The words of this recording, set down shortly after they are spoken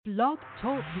Blog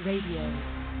Talk Radio.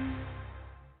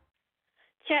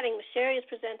 Chatting with Sherri is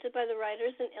presented by the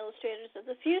writers and illustrators of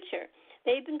the future.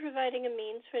 They've been providing a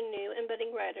means for new and budding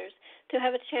writers to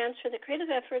have a chance for their creative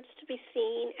efforts to be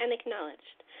seen and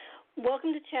acknowledged.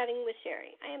 Welcome to Chatting with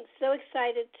Sherri. I am so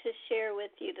excited to share with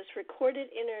you this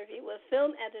recorded interview with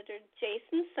film editor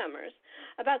Jason Summers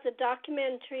about the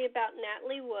documentary about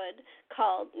Natalie Wood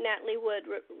called Natalie Wood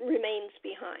Remains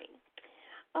Behind.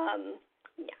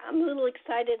 I'm a little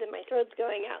excited and my throat's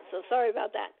going out, so sorry about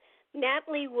that.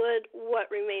 Natalie Wood, What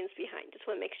Remains Behind. Just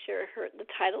want to make sure the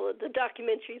title of the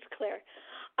documentary is clear.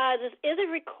 This is a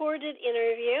recorded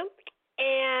interview,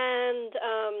 and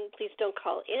please don't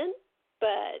call in,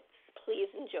 but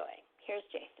please enjoy. Here's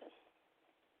Jason.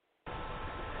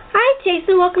 Hi,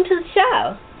 Jason. Welcome to the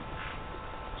show.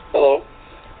 Hello.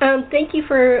 Thank you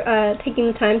for taking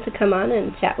the time to come on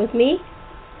and chat with me.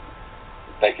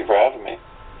 Thank you for having me.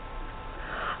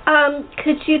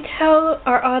 Could you tell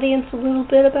our audience a little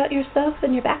bit about yourself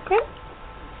and your background?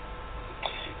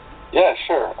 Yeah,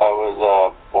 sure. I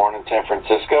was born in San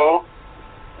Francisco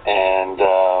and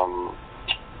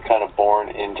kind of born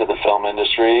into the film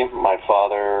industry. My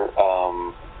father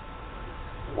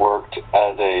worked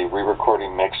as a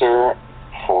re-recording mixer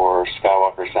for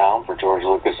Skywalker Sound for George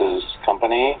Lucas's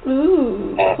company.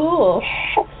 Ooh, cool.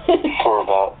 For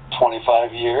about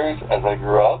 25 years as I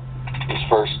grew up. His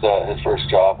first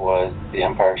job was The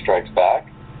Empire Strikes Back.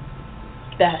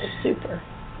 That is super.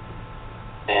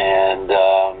 And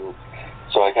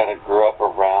so I kind of grew up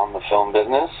around the film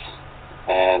business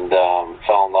and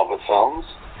fell in love with films.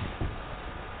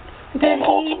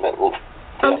 Ultimately,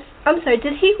 I'm sorry.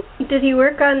 Did he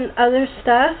work on other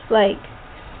stuff like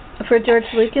for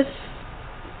George Lucas?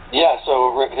 Yeah.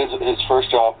 So his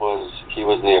first job was he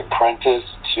was the apprentice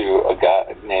to a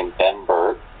guy named Ben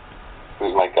Burtt,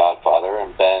 who's my godfather,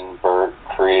 and Ben Burtt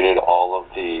created all of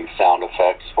the sound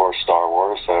effects for Star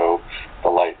Wars, so the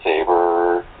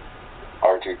lightsaber,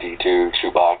 R2-D2,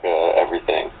 Chewbacca,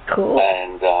 everything. Cool.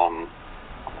 And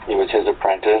he was his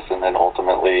apprentice, and then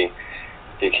ultimately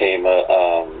became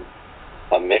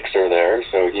a mixer there,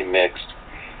 so he mixed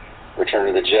Return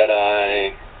of the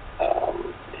Jedi,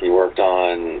 he worked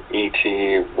on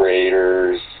E.T.,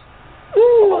 Raiders,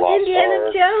 Ooh,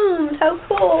 Indiana Jones, how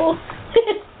cool.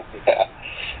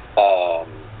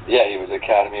 Yeah, he was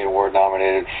Academy Award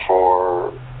nominated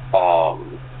for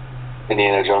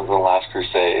Indiana Jones and the Last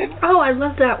Crusade. Oh, I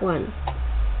love that one.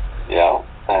 Yeah,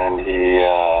 and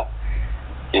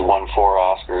he won 4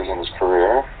 Oscars in his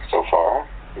career so far.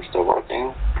 He's still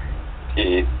working.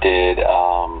 He did,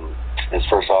 his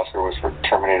first Oscar was for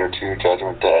Terminator 2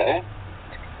 Judgment Day.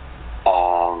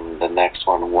 The next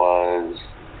one was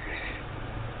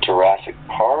Jurassic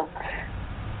Park,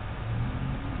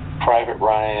 Private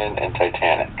Ryan, and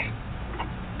Titanic.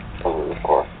 Those are the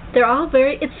 4. They're all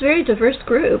it's a very diverse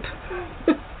group.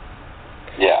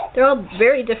 Yeah. They're all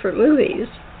very different movies.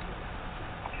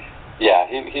 Yeah,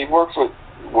 he works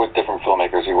with different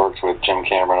filmmakers. He works with Jim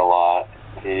Cameron a lot.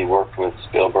 He worked with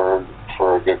Spielberg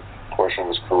for a good portion of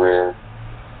his career.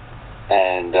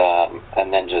 And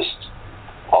then just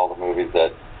all the movies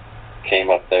that came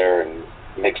up there and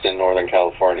mixed in Northern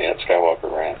California at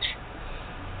Skywalker Ranch.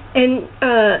 And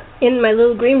in my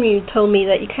little green room, you told me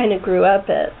that you kind of grew up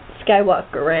at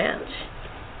Skywalker Ranch.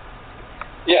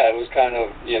 Yeah, it was kind of,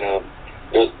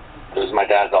 it was my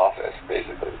dad's office,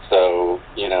 basically. So,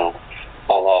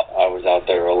 I was out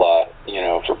there a lot,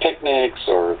 for picnics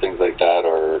or things like that,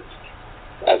 or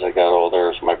as I got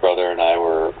older, if my brother and I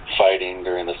were fighting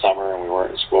during the summer and we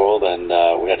weren't in school, then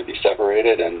we had to be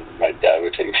separated, and my dad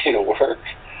would take me to work,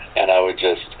 and I would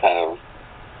just kind of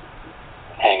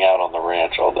hang out on the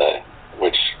ranch all day,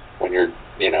 which when you're,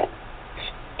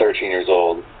 13 years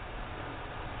old,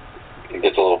 it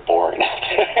gets a little boring out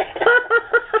there.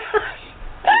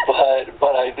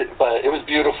 but it was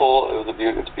beautiful.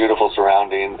 It's beautiful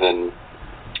surroundings, and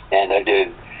I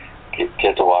did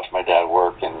get to watch my dad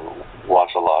work and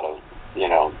watch a lot of,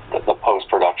 the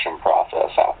post-production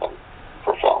process happen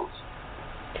for films.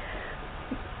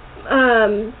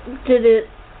 Did it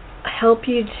help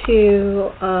you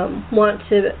to want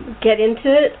to get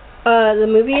into it, the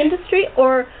movie industry,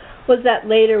 or was that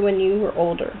later when you were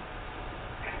older?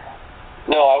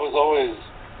 No, I was always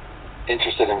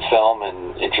interested in film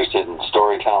and interested in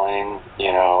storytelling.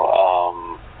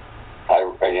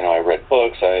 I read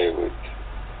books. I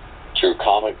drew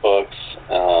comic books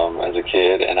as a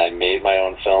kid, and I made my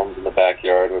own films in the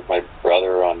backyard with my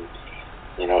brother on,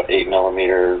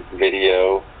 8mm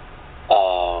video.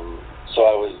 So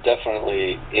I was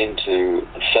definitely into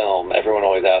film. Everyone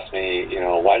always asked me,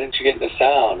 why didn't you get into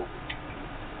sound?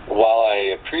 while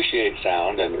I appreciate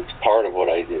sound and it's part of what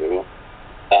I do,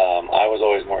 I was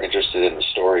always more interested in the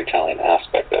storytelling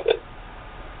aspect of it.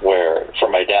 Where for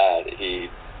my dad, he's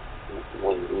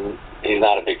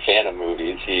not a big fan of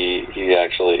movies. He's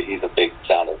a big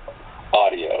sound of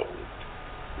audio.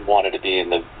 Wanted to be in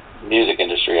the music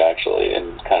industry actually,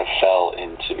 and kind of fell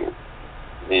into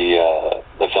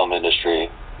the film industry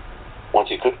once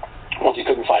he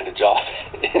couldn't find a job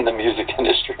in the music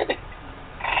industry.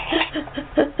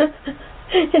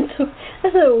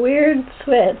 That's a weird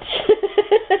switch.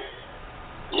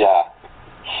 Yeah.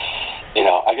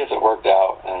 I guess it worked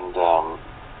out, and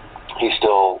he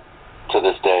still, to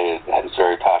this day, is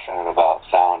very passionate about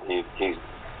sound. He's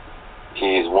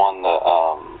won the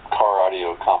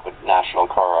national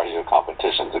car audio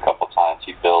competitions a couple times.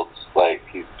 He's built a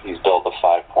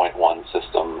 5.1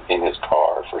 system in his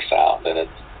car for sound, and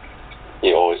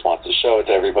he always wants to show it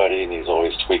to everybody, and he's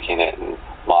always tweaking it and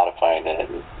modifying it,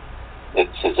 and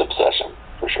it's his obsession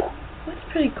for sure. That's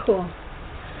pretty cool.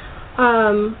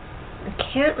 I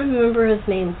can't remember his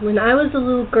name. When I was a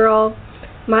little girl,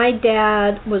 my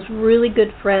dad was really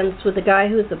good friends with the guy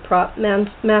who was the prop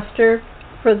master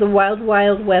for the Wild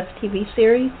Wild West TV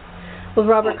series with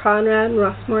Robert Conrad and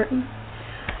Ross Martin.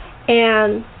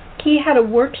 And he had a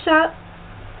workshop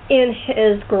in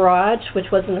his garage,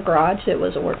 which wasn't a garage, it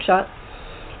was a workshop.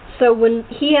 So when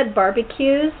he had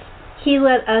barbecues, he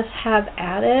let us have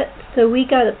at it. So we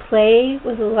got to play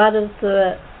with a lot of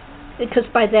because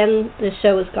by then the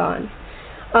show was gone.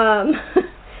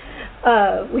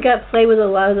 We got to play with a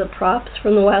lot of the props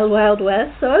from the Wild Wild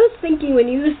West. So I was thinking, when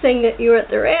you were saying that you were at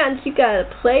the ranch, you got to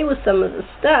play with some of the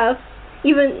stuff.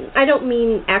 Even, I don't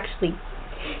mean actually,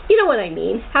 you know what I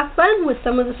mean. Have fun with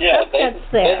some of the stuff that's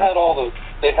there. They had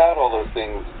all those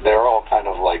things. They're all kind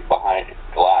of like behind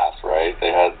glass, right?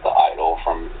 They had the idol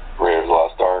from Raiders of the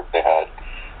Lost Ark. They had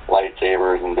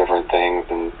lightsabers and different things,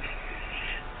 and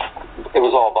it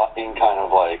was all in kind of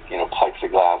like,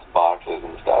 plexiglass boxes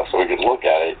and stuff, so we could look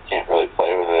at it, can't really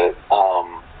play with it.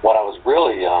 When I was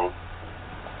really young,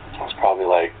 I was probably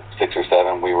like 6 or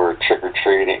 7, we were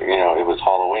trick-or-treating, it was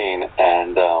Halloween,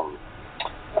 and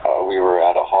we were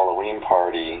at a Halloween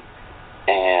party,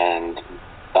 and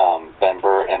Ben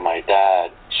Burtt and my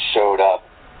dad showed up,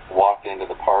 walked into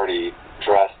the party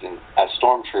dressed as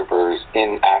stormtroopers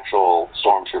in actual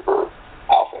stormtrooper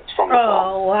outfits from the film.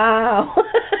 Oh, wow.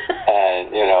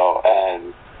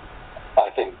 And I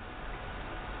think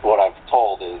what I've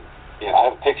told is, I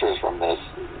have pictures from this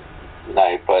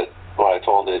night, but what I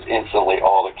told is instantly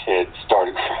all the kids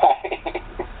started crying.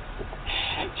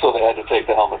 So they had to take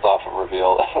the helmets off and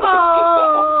reveal that it was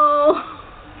just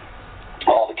them.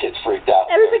 All the kids freaked out.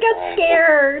 Everybody got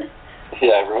scared.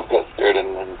 Yeah, everyone got scared,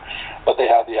 but they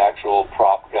had the actual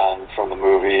prop guns from the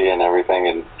movie and everything,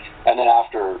 and then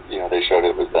after they showed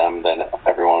it was them, then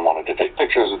everyone wanted to take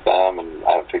pictures with them, and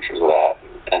I have pictures of that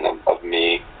and of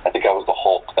me. I think I was the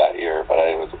Hulk that year, but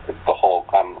I was the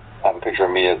Hulk. I have a picture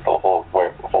of me as the Hulk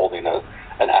holding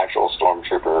an actual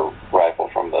stormtrooper rifle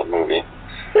from the movie.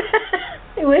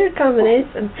 Weird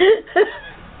combination.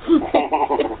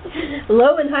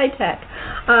 Low and high tech.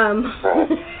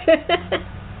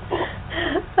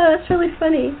 That's really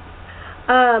funny.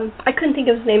 I couldn't think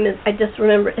of his name. I just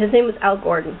remember his name was Al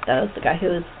Gordon. That was the guy who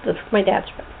was my dad's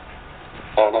friend.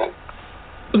 Oh, nice.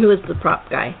 Who was the prop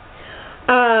guy.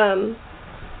 So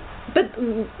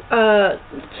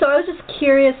I was just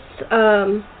curious.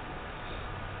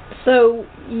 So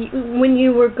when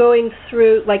you were going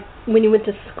through, like when you went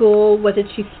to school, what did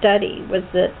you study? Was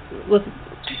it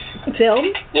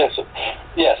film? Yes.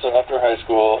 Yeah. So after high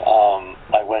school,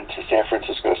 I went to San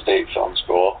Francisco State Film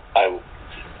School. I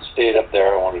stayed up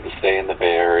there. I wanted to stay in the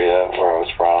Bay Area where I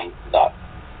was from.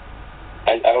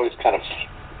 I always kind of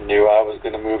knew I was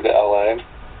going to move to LA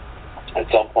at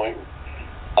some point,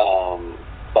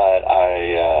 but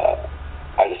I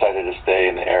decided to stay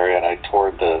in the area, and I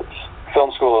toured the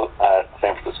film school at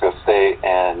San Francisco State,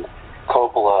 and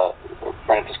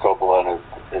Francis Coppola and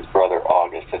his brother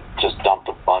August had just dumped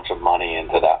a bunch of money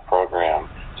into that program.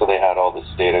 So they had all this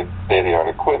state-of-the-art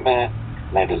equipment,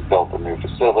 and they just built a new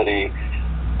facility,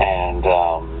 and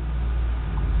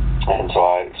so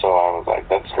I was like,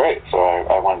 that's great. So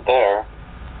I went there,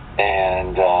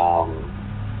 and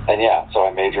yeah, so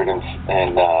I majored in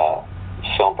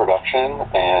film production,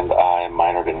 and I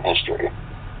minored in history.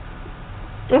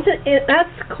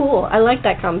 That's cool. I like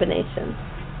that combination.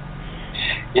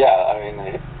 Yeah, I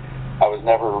mean, I was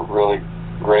never really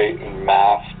great in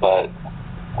math, but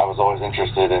I was always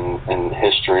interested in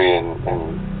history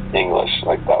and English.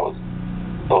 Like those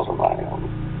are my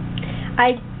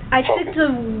I took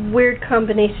a weird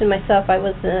combination myself. I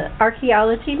was an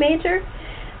archaeology major,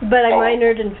 but I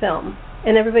minored in film.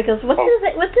 And everybody goes, what do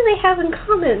they have in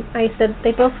common? I said,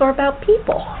 they both are about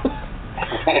people.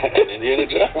 And Indiana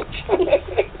Jones.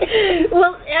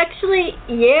 Well, actually,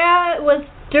 yeah, it was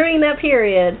during that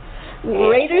period.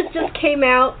 Raiders just came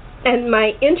out, and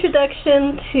my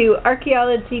introduction to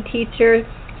archaeology teacher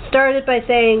started by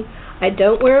saying, I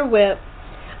don't wear a whip.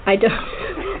 I don't...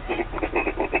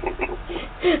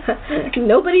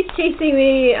 Nobody's chasing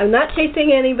me. I'm not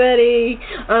chasing anybody.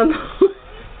 That's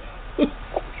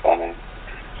funny.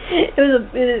 It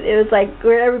was like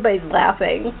where everybody's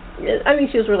laughing. I mean,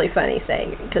 she was really funny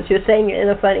saying it because she was saying it in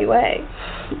a funny way.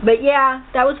 But yeah,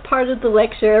 that was part of the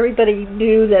lecture. Everybody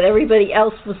knew that everybody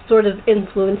else was sort of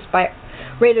influenced by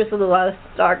Raiders of the Lost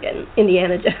Ark and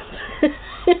Indiana Jones.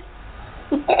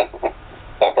 I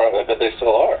bet they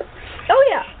still are. Oh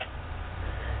yeah.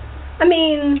 I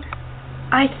mean,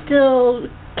 I still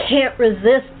can't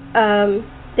resist.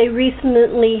 They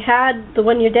recently had the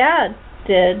one your dad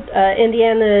did,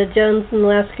 Indiana Jones and the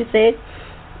Last Crusade,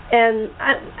 and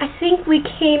I think we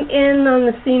came in on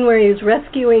the scene where he was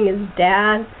rescuing his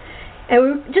dad, and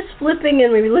we were just flipping,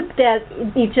 and we looked at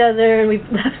each other, and we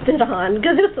left it on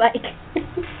because it was like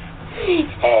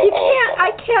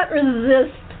I can't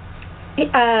resist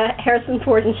Harrison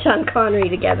Ford and Sean Connery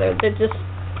together. They're just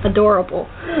adorable.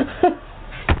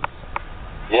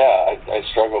 Yeah, I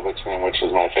struggle between which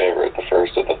was my favorite, the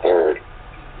first or the third.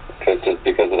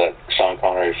 Because of that Sean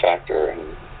Connery factor,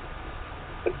 and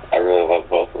I really love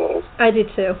both of those. I do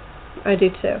too.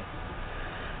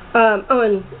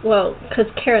 And well, because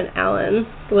Karen Allen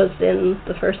was in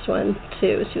the first one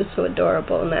too. She was so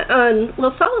adorable in that. And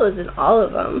Will Ferrell was in all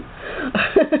of them.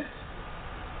 Is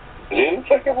he in the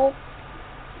second one?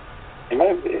 He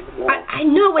might be. No.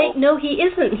 No, wait, no, he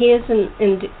isn't. He isn't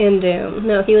in Doom.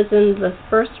 No, he was in the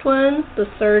first one, the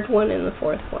third one, and the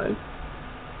fourth one.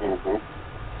 Mm-hmm.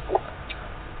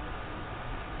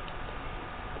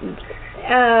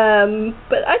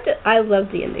 But I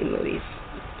love the indie movies.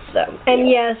 So, and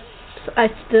yes, I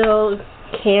still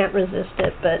can't resist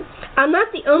it. But I'm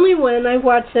not the only one. I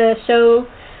watch a show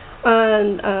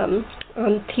on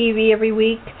TV every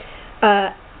week,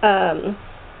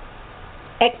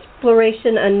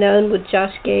 Exploration Unknown with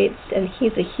Josh Gates, and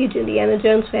he's a huge Indiana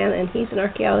Jones fan, and he's an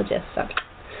archaeologist. So.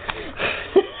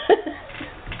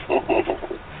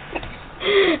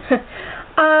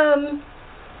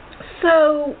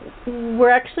 So we're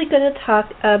actually going to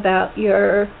talk about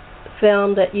your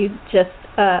film that you just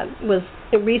was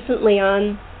recently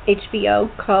on HBO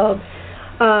called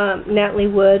Natalie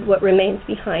Wood, What Remains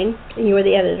Behind, and you were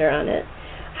the editor on it.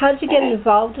 How did you get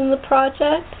involved in the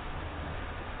project?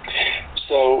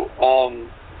 So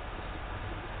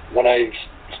when I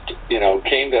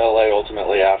came to LA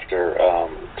ultimately after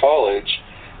college,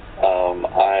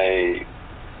 I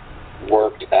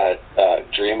worked at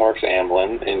DreamWorks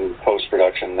Amblin in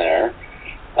post-production there.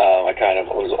 I kind of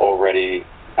was already,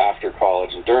 after college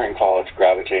and during college,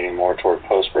 gravitating more toward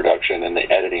post-production and the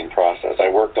editing process. I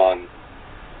worked on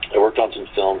some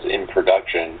films in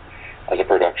production as a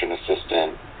production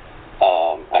assistant.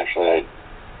 Actually,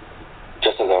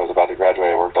 just as I was about to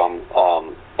graduate, I worked on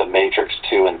The Matrix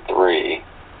 2 and 3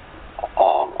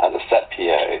 as a set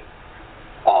PA.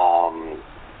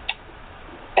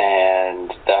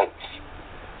 And that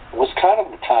was kind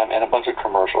of the time, and a bunch of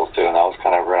commercials too, and that was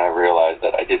kind of when I realized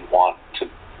that I didn't want to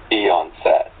be on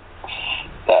set.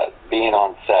 That being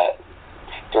on set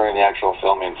during the actual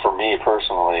filming, for me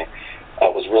personally,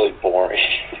 was really boring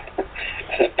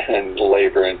and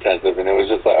labor intensive, and I was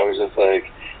just like,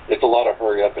 it's a lot of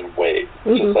hurry up and wait.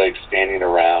 It's just like standing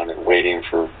around and waiting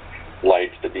for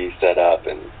lights to be set up,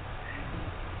 and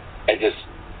I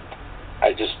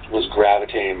just was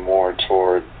gravitating more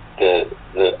toward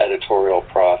the editorial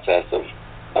process of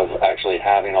actually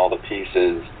having all the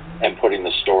pieces and putting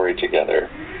the story together.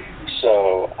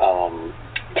 So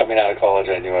coming out of college,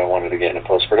 I knew I wanted to get into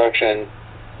post-production,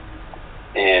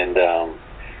 and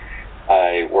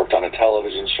I worked on a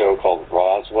television show called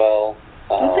Roswell.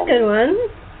 That's a good one.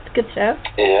 It's a good show.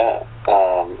 Yeah.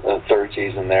 The third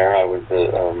season there, I was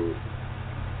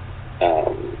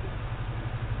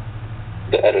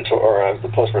the editor, or I was the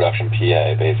post-production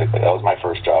PA, basically. That was my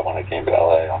first job when I came to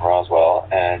LA on Roswell,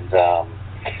 and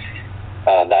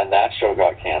then that show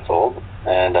got canceled,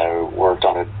 and I worked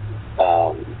on it.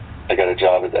 I got a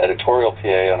job as the editorial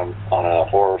PA on a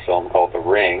horror film called The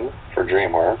Ring for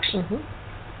DreamWorks,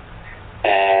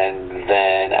 and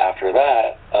then after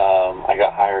that, I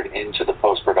got hired into the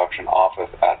post-production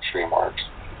office at DreamWorks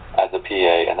as a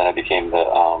PA, and then I became the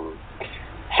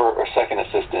second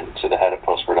assistant to the head of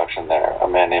post-production there, a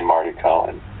man named Marty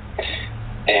Cohen.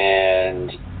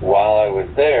 And while I was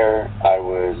there, I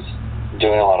was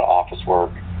doing a lot of office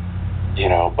work,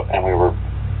 and we were,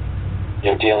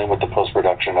 dealing with the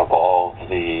post-production of all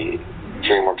the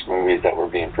DreamWorks movies that were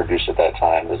being produced at that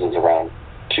time. This is around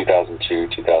 2002,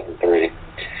 2003.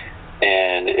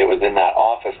 And it was in that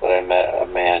office that I met a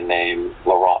man named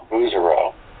Laurent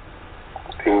Bouzereau,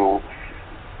 who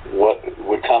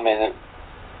would come in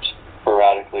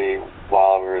sporadically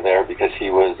while we were there because he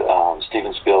was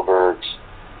Steven Spielberg's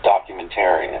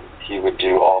documentarian. He would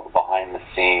do all the behind the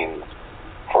scenes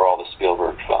for all the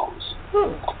Spielberg films.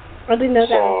 I didn't know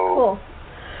that was cool.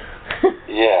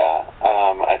 Yeah,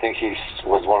 I think he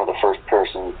was one of the first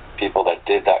people that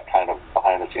did that kind of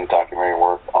behind the scenes documentary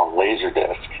work on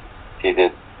Laserdisc. He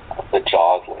did the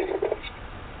Jaws Laserdisc.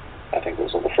 I think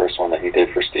this was the first one that he did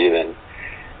for Steven.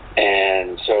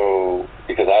 And so,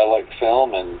 because I liked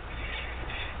film and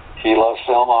he loved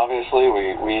film, obviously,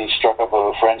 we struck up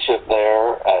a friendship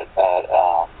there at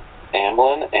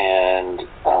Amblin, and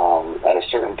at a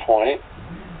certain point,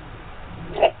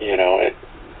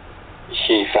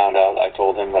 he found out. I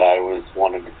told him that I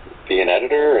wanted to be an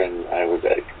editor, and I was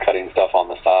cutting stuff on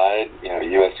the side,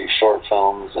 USC short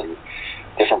films and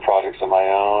different projects of my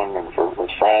own and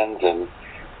with friends,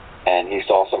 and he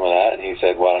saw some of that, and he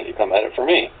said, "Why don't you come edit for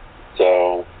me?"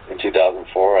 So in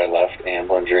 2004, I left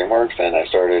Amblin DreamWorks, and I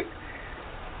started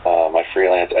my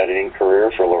freelance editing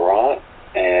career for Laurent,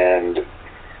 and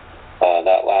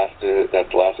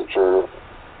that's lasted for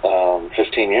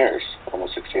 15 years,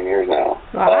 almost 16 years now.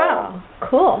 Wow,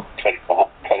 cool.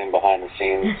 Cutting behind the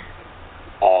scenes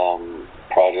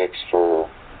projects for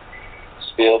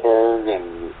Spielberg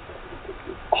and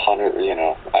I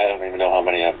don't even know how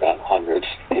many I've done, hundreds.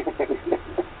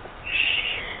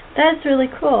 That's really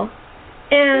cool.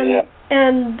 And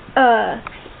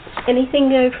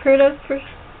anything I've heard of for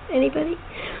anybody?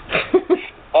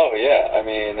 Oh yeah, I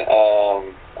mean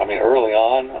early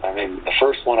on, the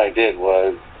first one I did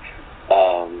was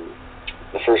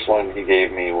the first one he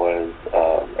gave me was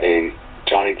a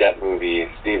Johnny Depp movie,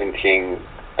 Stephen King,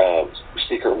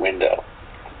 Secret Window.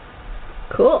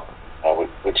 Cool.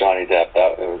 With Johnny Depp,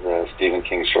 it was a Stephen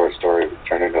King short story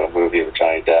turned into a movie with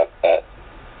Johnny Depp.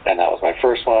 And that was my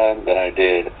first one. Then I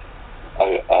did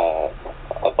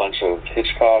a bunch of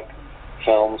Hitchcock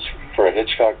films for a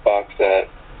Hitchcock box set.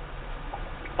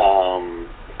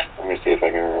 Let me see if I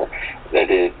can remember. I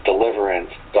did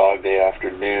Deliverance, Dog Day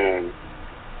Afternoon,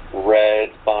 Red,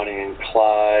 Bonnie and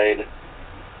Clyde.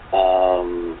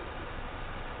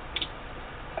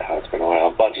 It's been a while.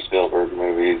 A bunch of Spielberg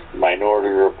movies. Minority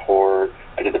Report.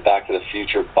 I did the Back to the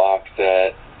Future box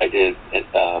set. I did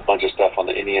a bunch of stuff on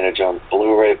the Indiana Jones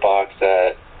Blu-ray box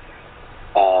set.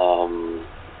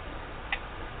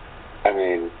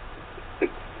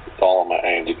 It's all on my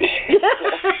IMDb.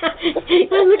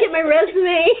 Look at my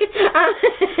resume.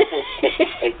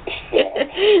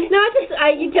 No,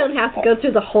 you don't have to go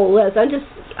through the whole list.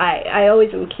 I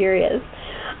always am curious.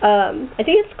 I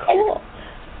think it's cool.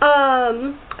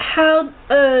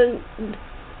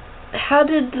 How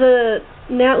did the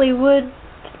Natalie Wood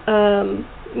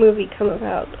movie come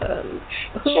about?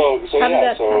 So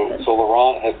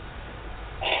Laurent had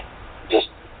just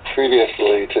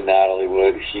previously to Natalie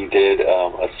Wood, he did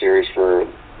a series for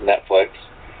Netflix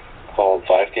called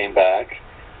Five Came Back,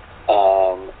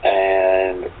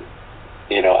 and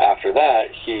after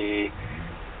that he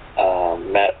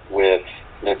met with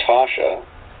Natasha,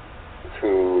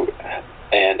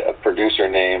 and a producer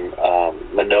named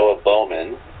Manoa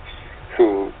Bowman,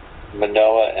 who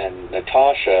Manoa and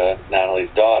Natasha, Natalie's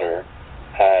daughter,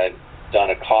 had done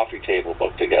a coffee table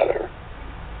book together,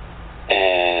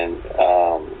 and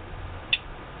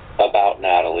about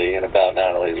Natalie and about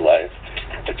Natalie's life.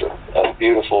 It's a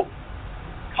beautiful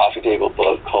coffee table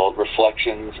book called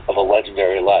Reflections on a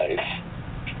Legendary Life,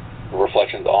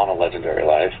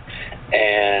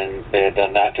 and they had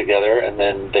done that together, and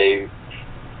then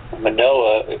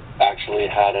Manoa actually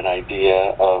had an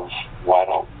idea of why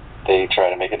don't they try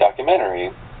to make a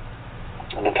documentary,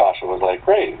 and Natasha was like,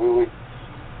 great, who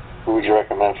would you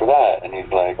recommend for that? And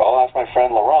he's like, I'll ask my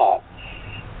friend Laurent.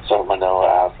 So Manoa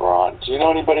asked Laurent, do you know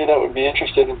anybody that would be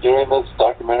interested in doing this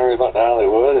documentary about Natalie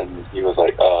Wood? And he was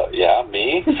like, yeah,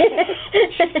 me.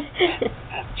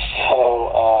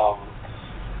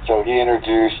 So he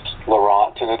introduced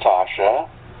Laurent to Natasha,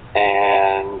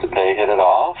 and they hit it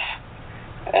off.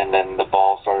 And then the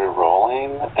ball started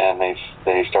rolling, and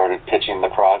they started pitching the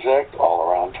project all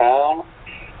around town.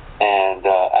 And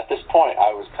at this point,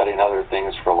 I was cutting other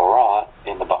things for Laurent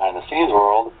in the behind-the-scenes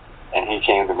world, and he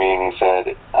came to me and he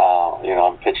said,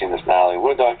 I'm pitching this Natalie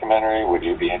Wood documentary. Would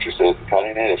you be interested in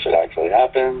cutting it if it actually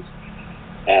happens?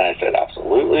 And I said,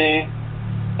 absolutely.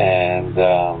 And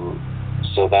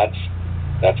so that's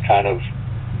kind of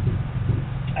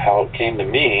how it came to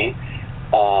me,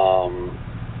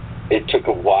 it took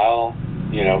a while,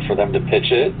 for them to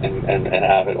pitch it and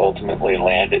have it ultimately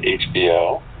land at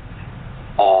HBO.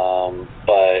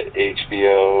 But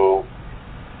HBO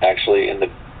actually, in the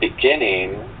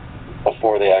beginning,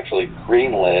 before they actually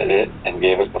greenlit it and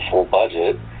gave us the full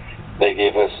budget, they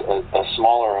gave us a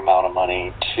smaller amount of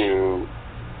money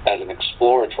as an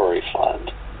exploratory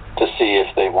fund to see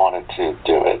if they wanted to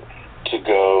do it, to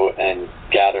go and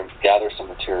gather some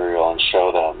material and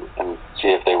show them and see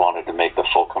if they wanted to make the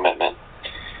full commitment.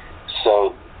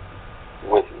 So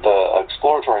with the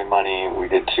exploratory money, we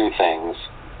did two things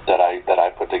that I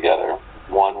put together.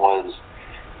 One was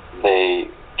they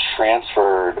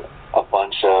transferred a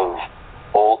bunch of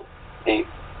old 8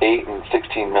 and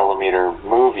 16 millimeter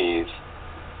movies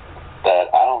that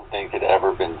I don't think had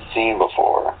ever been seen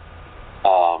before.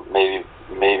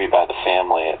 Maybe by the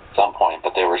family at some point,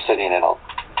 but they were sitting in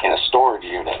a storage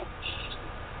unit.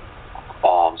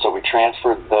 So we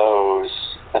transferred those,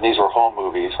 and these were home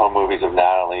movies of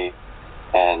Natalie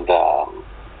and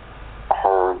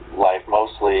her life,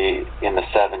 mostly in the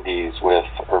 70s with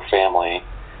her family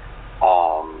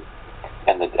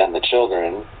and the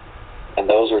children, and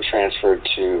those were transferred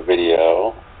to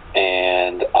video,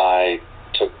 and I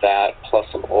took that plus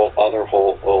some other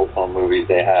old home movies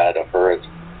they had of her as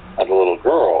a little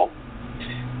girl,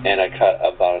 and I cut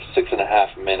about a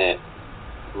 6.5 minute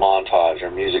montage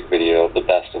or music video of the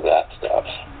best of that stuff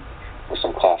with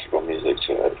some classical music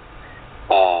to it.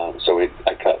 So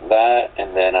I cut that,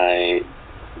 and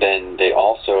then they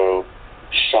also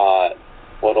shot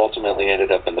what ultimately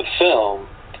ended up in the film,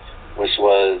 which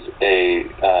was a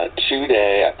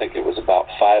 2-day, I think it was about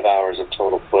 5 hours of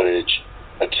total footage,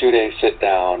 a 2-day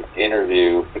sit-down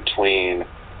interview between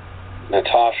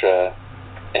Natasha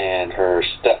and her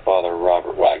stepfather,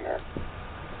 Robert Wagner.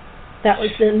 That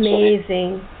was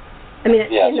amazing. In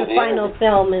the final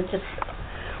film, it's just,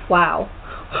 wow.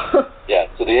 Yeah,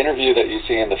 so the interview that you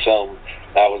see in the film,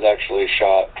 that was actually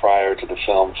shot prior to the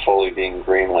film fully being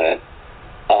greenlit.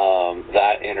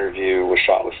 That interview was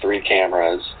shot with 3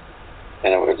 cameras,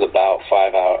 and it was about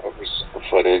 5 hours of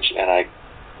footage, and I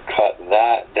cut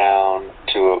that down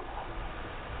to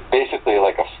basically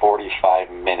like a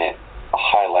 45-minute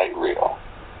highlight reel.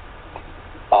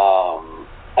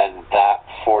 And that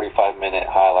 45-minute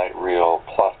highlight reel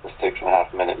plus the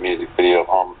 6.5-minute music video of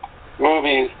home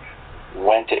movies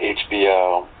went to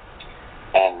HBO,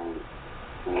 and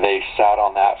they sat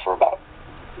on that for about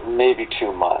maybe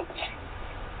 2 months.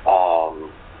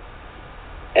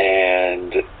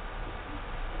 And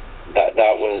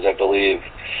that was, I believe,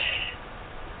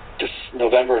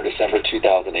 November and December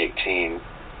 2018.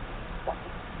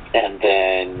 And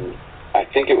then I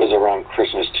think it was around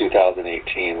Christmas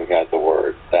 2018 we got the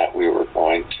word that they were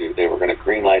going to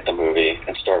greenlight the movie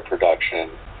and start production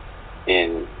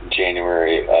in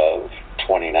January of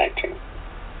 2019.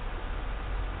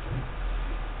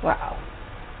 Wow.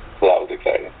 So that was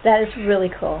exciting. That is really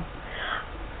cool.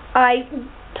 I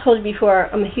told you before,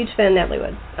 I'm a huge fan of Natalie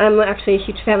Wood. I'm actually a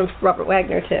huge fan of Robert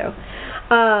Wagner, too.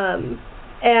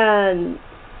 And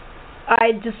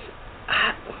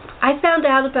I found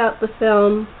out about the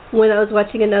film when I was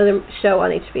watching another show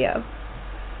on HBO.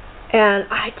 And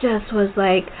I just was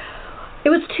like, it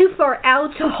was too far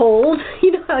out to hold.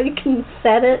 You know how you can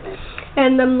set it?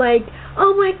 And I'm like,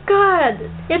 oh my God,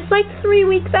 it's like 3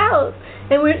 weeks out.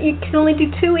 And you can only do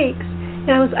 2 weeks.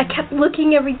 And I kept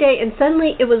looking every day, and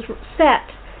suddenly it was set.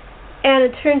 And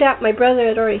it turned out my brother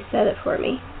had already set it for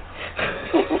me.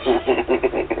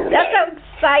 That's how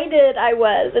excited I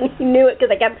was, and he knew it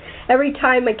because every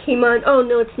time I came on, oh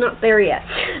no, it's not there yet.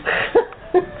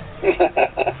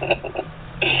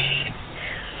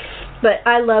 But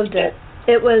I loved it.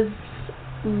 It was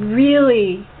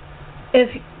really,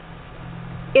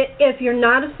 if you're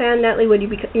not a fan of Natalie Wood,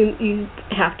 you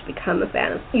have to become a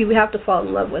fan. You have to fall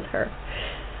in love with her.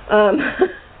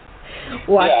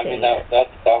 Watching that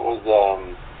was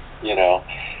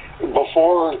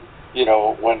before,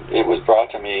 when it was brought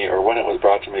to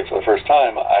me for the first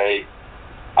time, I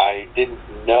didn't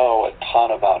know a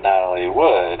ton about Natalie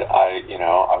Wood. I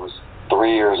was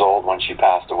 3 years old when she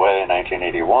passed away in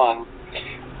 1981,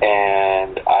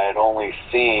 and I had only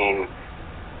seen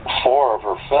 4 of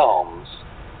her films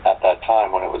at that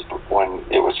time when it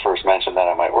was first mentioned that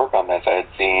I might work on this. I had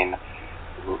seen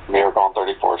Miracle on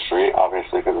 34th Street,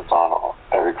 obviously, because it's on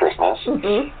every Christmas.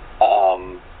 Mm-hmm.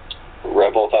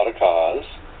 Rebel Without a Cause,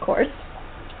 of course,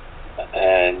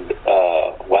 and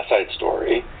West Side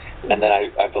Story, and then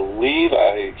I believe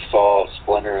I saw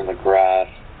Splendor in the Grass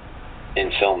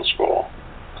in film school,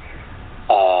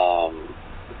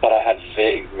 but I had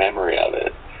vague memory of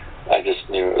it. I just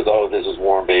knew, this was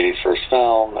Warren Beatty's first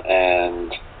film,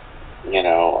 and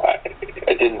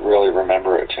I didn't really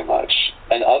remember it too much.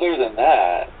 And other than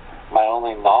that, my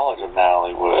only knowledge of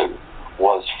Natalie Wood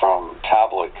was from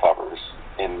tabloid covers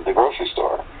in the grocery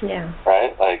store. Yeah.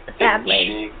 Right? Like,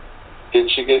 did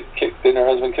she get kicked? Didn't her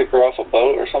husband kick her off a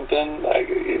boat or something? Like,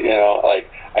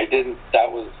 I didn't. That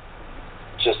was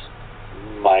just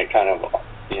my kind of,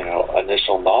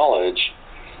 initial knowledge.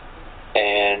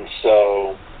 And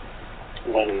so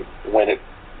when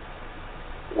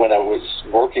I was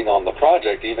working on the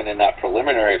project, even in that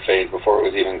preliminary phase before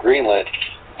it was even greenlit,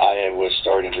 I was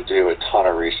starting to do a ton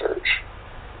of research.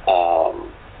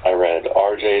 I read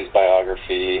RJ's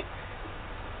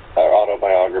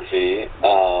autobiography,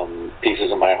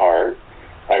 Pieces of My Heart.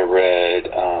 I read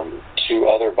 2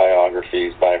 other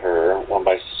biographies by her, one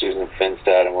by Susan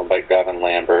Finstad and one by Gavin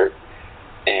Lambert.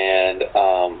 And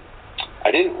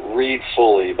I didn't read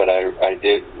fully, but I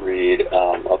did read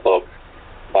a book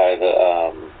by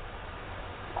the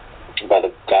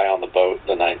guy on the boat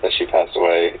the night that she passed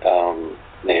away,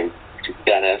 named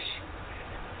Dennis,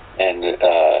 and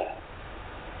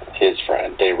his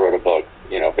friend. They wrote a book,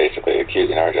 basically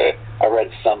accusing RJ. I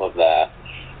read some of that,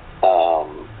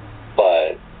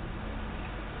 but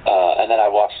and then I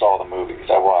watched all the movies.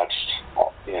 I watched,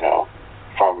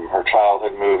 from her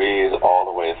childhood movies all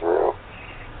the way through.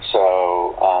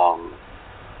 So,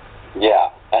 yeah.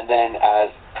 And then as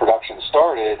production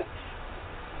started,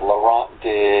 Laurent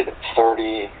did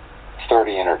 30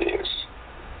 interviews.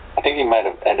 I think he might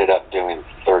have ended up doing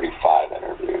 35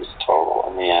 interviews total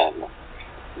in the end.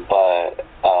 But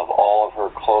of all of her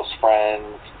close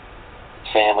friends,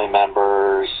 family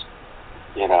members,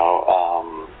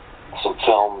 some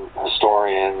film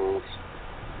historians,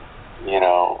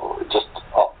 just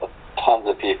tons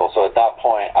of people. So at that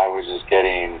point, I was just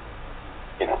getting,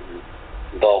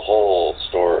 the whole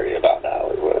story about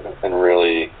Natalie Wood and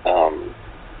really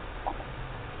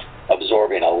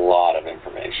absorbing a lot of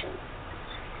information.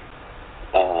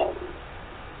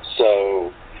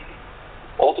 So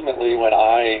ultimately, when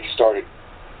I started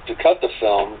to cut the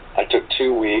film, I took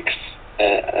 2 weeks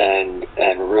and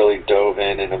really dove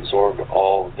in and absorbed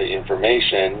all of the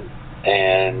information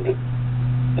and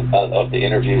of the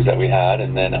interviews that we had,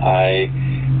 and then I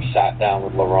sat down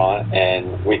with Laurent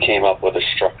and we came up with a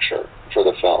structure for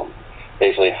the film,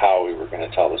 basically how we were going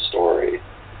to tell the story.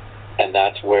 And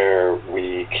that's where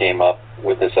we came up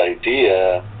with this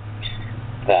idea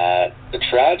that the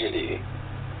tragedy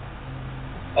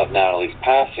of Natalie's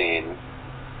passing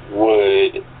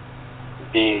would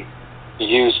be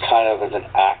used kind of as an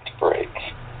act break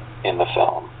in the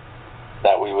film.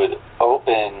 That we would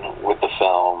open with the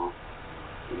film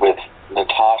with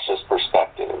Natasha's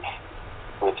perspective,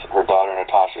 with her daughter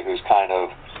Natasha, who's kind of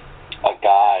a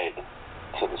guide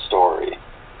to the story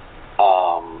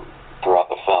throughout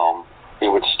the film. We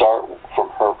would start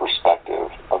from her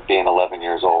perspective of being 11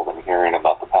 years old and hearing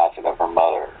about the passing of her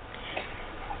mother.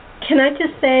 Can I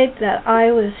just say that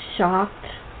I was shocked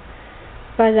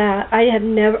by that?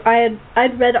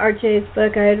 I'd read RJ's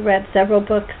book. I had read several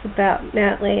books about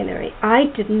Natalie and everything. I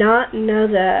did not know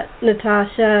that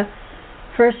Natasha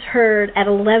first heard at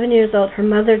 11 years old her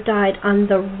mother died on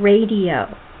the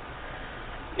radio.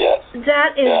 Yes.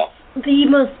 That is the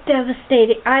most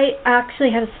devastating. I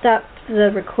actually had to stop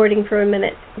the recording for a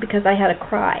minute because I had to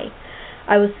cry.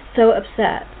 I was so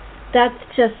upset. That's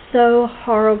just so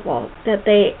horrible that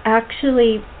they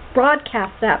actually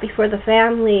broadcast that before the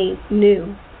family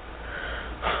knew.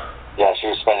 Yeah, she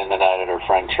was spending the night at her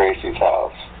friend Tracy's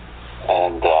house,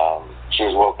 and she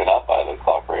was woken up by the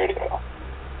clock radio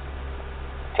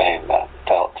saying that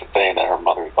her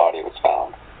mother's body was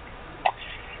found.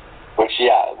 Which,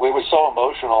 yeah, it was so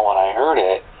emotional when I heard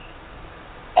it.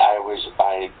 I was just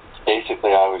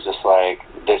like,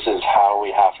 this is how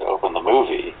we have to open the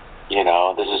movie.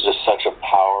 This is just such a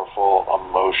powerful,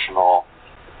 emotional,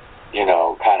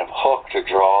 kind of hook to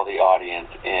draw the audience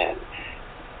in.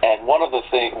 And one of the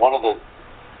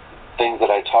things that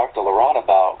I talked to Laurent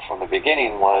about from the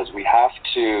beginning was we have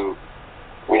to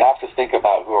think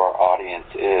about who our audience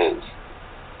is,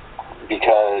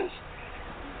 because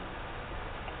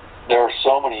there are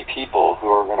so many people who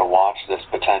are going to watch this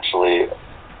potentially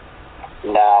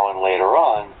now and later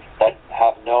on that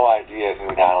have no idea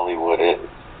who Natalie Wood is,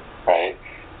 right?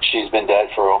 She's been dead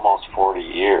for almost 40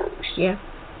 years. Yeah.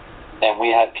 And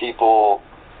we had people,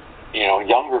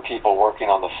 younger people working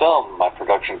on the film, my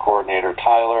production coordinator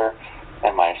Tyler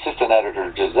and my assistant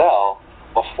editor Giselle,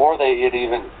 before they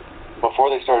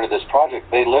started this project,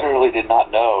 they literally did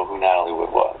not know who Natalie Wood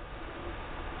was.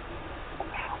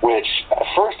 Which, at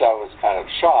first I was kind of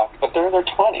shocked, but they're in their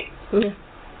 20s. Yeah.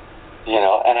 you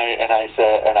know, and I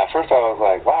said, and at first I was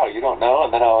like, wow, you don't know,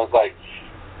 and then I was like,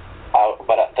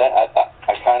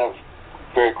 I kind of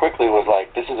very quickly was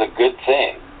like, this is a good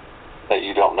thing that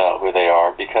you don't know who they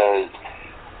are, because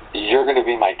you're going to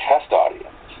be my test audience.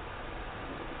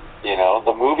 You know,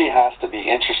 the movie has to be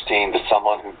interesting to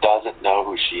someone who doesn't know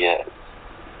who she is.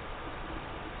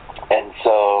 And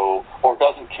so, or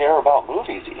doesn't care about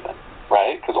movies even,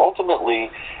 right? Because ultimately,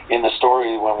 in the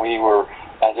story, when we were,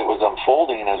 as it was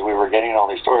unfolding, as we were getting all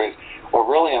these stories, what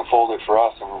really unfolded for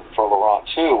us and for Laurent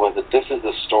too was that this is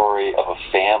the story of a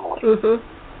family. Mm-hmm.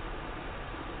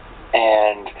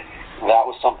 And that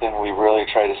was something we really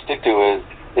try to stick to,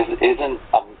 this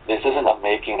isn't a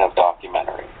making of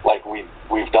documentary like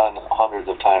we've done hundreds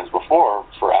of times before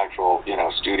for actual, you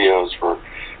know, studios for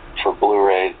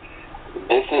Blu-rays.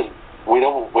 We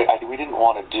didn't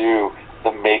want to do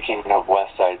the making of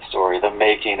West Side Story, the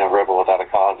making of Rebel Without a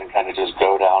Cause, and kind of just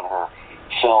go down her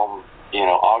film, you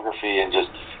know, ography and just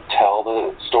tell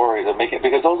the story,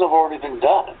 because those have already been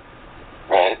done,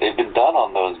 right? They've been done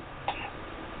on those,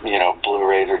 you know,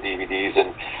 Blu-rays or DVDs,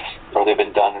 or they've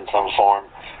been done in some form.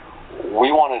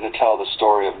 We wanted to tell the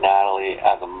story of Natalie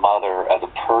as a mother, as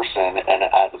a person, and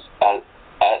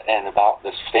and about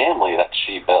this family that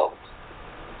she built.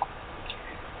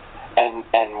 And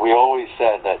we always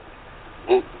said that,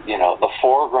 you know, the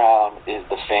foreground is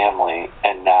the family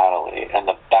and Natalie, and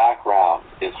the background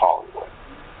is Hollywood,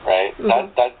 right?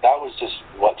 Mm-hmm. That was just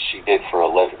what she did for a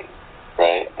living,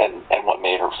 right? And what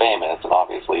made her famous, and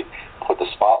obviously put the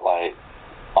spotlight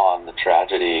on the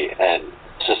tragedy, and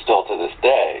just still to this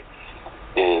day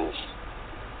is,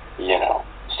 you know,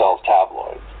 sells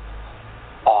tabloids.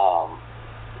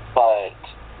 But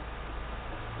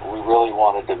we really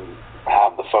wanted to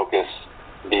have the focus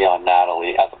be on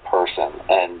Natalie as a person,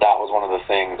 and that was one of the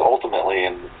things ultimately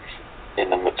in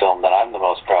the film that I'm the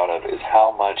most proud of, is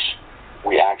how much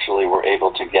we actually were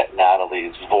able to get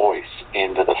Natalie's voice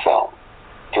into the film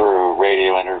through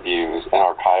radio interviews and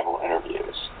archival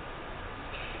interviews.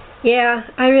 Yeah,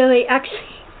 I really, actually,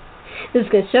 this is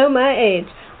going to show my age.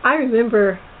 I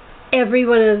remember every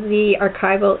one of the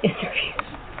archival interviews.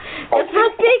 That's how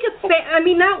big a fan, I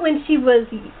mean, not when she was,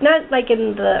 not like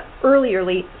in the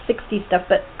early 60s stuff,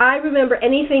 but I remember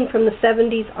anything from the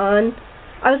 70s on.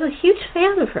 I was a huge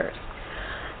fan of hers.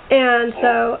 And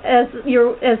so as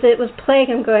it was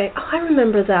playing, I'm going, oh, I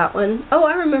remember that one. Oh,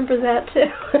 I remember that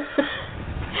too.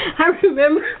 I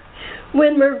remember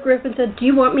when Merv Griffin said, do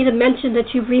you want me to mention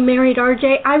that you remarried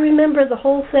RJ? I remember the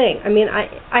whole thing. I mean, I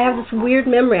have this weird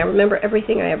memory. I remember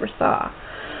everything I ever saw.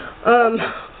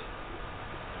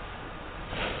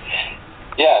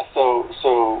 Yeah, so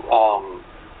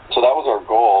that was our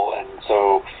goal, and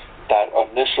so that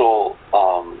initial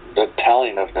the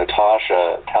telling of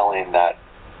Natasha telling that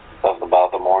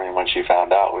about the morning when she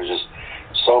found out was just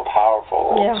so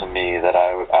powerful to me that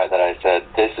I said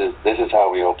this is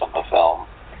how we open the film,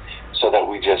 so that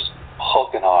we just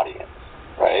hook an audience,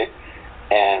 right?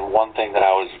 And one thing that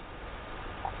I was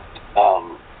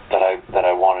that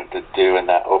I wanted to do in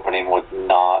that opening was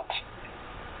not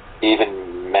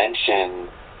even mention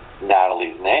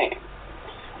Natalie's name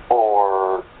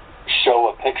or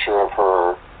show a picture of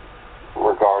her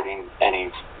regarding any,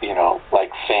 you know,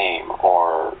 like fame,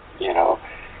 or, you know,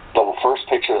 the first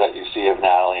picture that you see of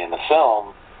Natalie in the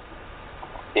film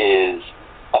is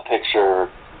a picture,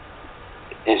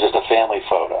 is just a family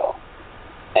photo,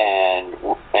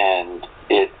 and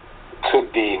it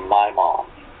could be my mom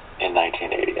in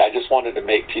 1980. I just wanted to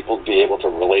make people be able to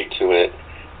relate to it,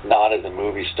 not as a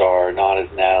movie star, not as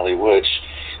Natalie Wood,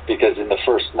 because in the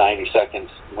first 90 seconds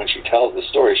when she tells the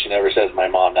story, she never says my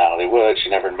mom, Natalie Wood. She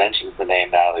never mentions the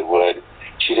name Natalie Wood.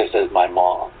 She just says my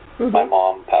mom. Mm-hmm. My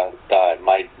mom died.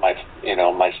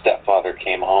 My stepfather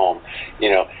came home. You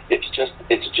know, it's just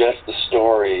the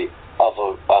story of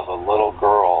a little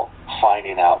girl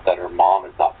finding out that her mom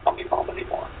is not coming home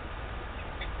anymore.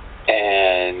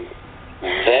 And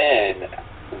then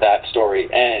that story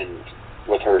ends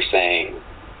with her saying,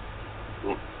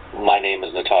 my name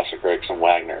is Natasha Gregson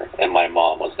Wagner, and my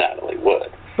mom was Natalie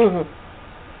Wood.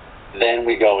 Mm-hmm. Then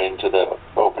we go into the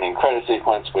opening credit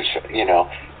sequence, which, you know,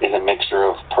 is a mixture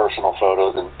of personal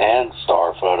photos and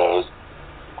star photos.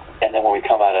 And then when we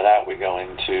come out of that, we go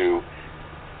into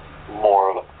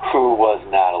more of who was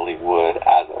Natalie Wood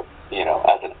as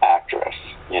an actress.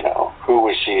 You know, who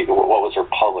was she? What was her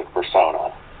public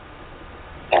persona?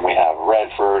 And we have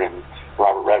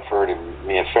Robert Redford and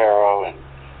Mia Farrow and,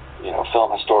 you know,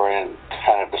 film historian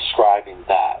kind of describing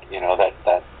that, you know,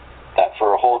 that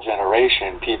for a whole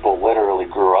generation, people literally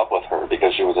grew up with her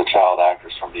because she was a child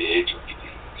actress from the age of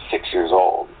 6 years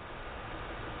old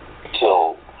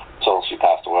till she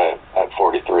passed away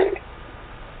 43.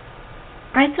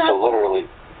 I thought. So literally.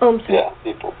 Oh, I'm sorry. Yeah,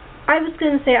 people. I was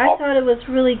going to say, I thought it was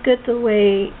really good the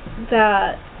way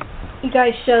that you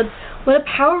guys showed what a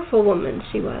powerful woman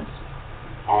she was.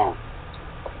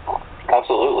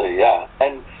 Absolutely, yeah.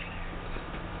 And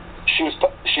she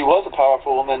was a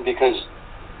powerful woman because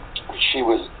she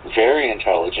was very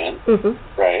intelligent,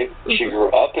 right? She grew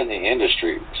up in the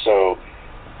industry, so,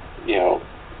 you know,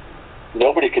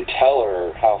 nobody could tell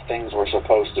her how things were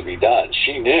supposed to be done.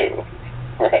 She knew,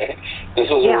 right? This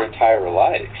was her entire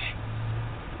life.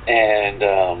 And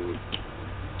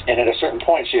at a certain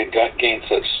point, she had gained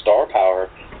such star power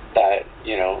that,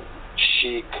 you know,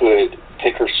 she could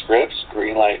pick her scripts,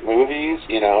 greenlight movies.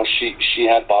 You know, she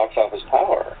had box office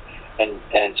power,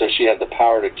 and so she had the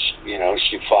power to, you know,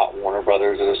 she fought Warner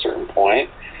Brothers at a certain point,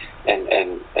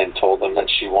 and told them that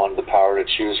she wanted the power to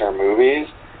choose her movies,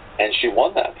 and she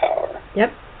won that power.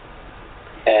 Yep.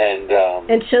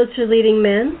 And chose her leading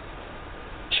men.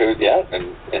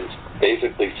 And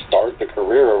basically start the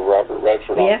career of Robert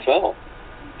Redford on film,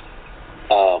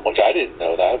 which I didn't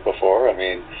know that before. I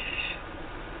mean,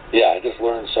 I just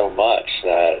learned so much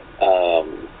that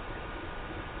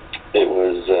it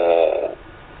was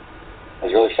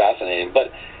really fascinating.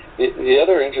 But the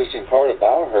other interesting part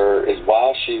about her is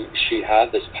while she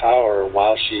had this power,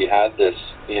 while she had this,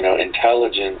 you know,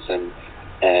 intelligence and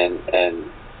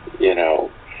you know,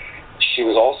 she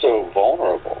was also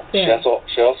vulnerable. Yeah.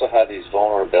 She also had these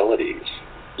vulnerabilities,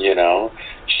 you know.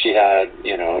 She had,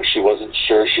 you know, she wasn't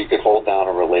sure she could hold down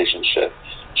a relationship.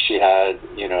 She had,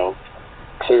 you know,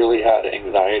 clearly had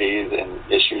anxieties and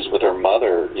issues with her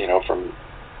mother, you know, from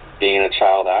being a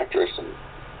child actress and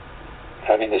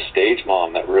having this stage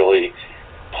mom that really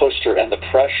pushed her, and the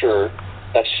pressure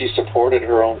that she supported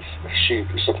her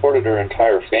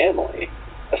entire family,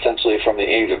 essentially from the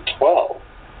age of 12.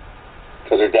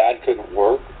 Because her dad couldn't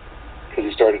work because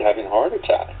he started having heart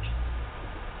attacks.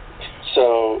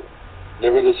 So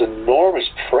there was this enormous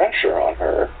pressure on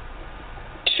her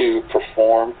to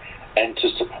perform and to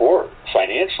support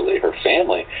financially her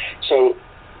family. So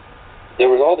there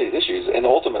was all these issues, and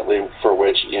ultimately for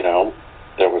which, you know,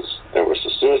 there was a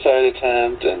suicide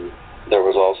attempt, and there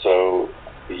was also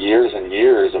years and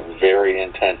years of very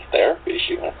intense therapy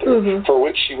she went through, for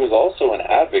which she was also an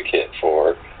advocate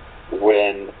for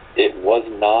when it was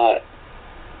not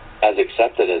as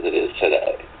accepted as it is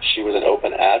today. She was an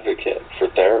open advocate for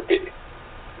therapy.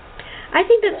 I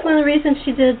think that's one of the reasons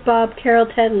she did Bob, Carol,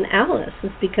 Ted, and Alice,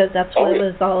 is because that's what it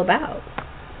was all about.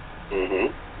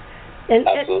 And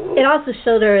absolutely. It also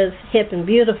showed her as hip and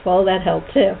beautiful. That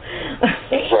helped too.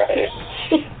 Right.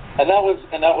 And that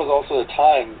was also the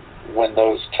time when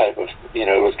those type of, you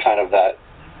know, it was kind of that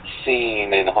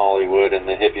scene in Hollywood and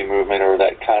the hippie movement, or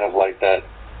that kind of like that,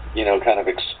 you know, kind of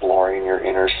exploring your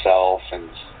inner self, and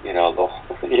you know,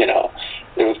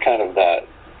 it was kind of that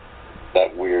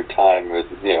weird time with,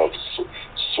 you know,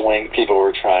 swing. People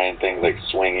were trying things like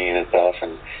swinging and stuff,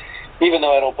 and even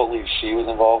though I don't believe she was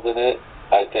involved in it,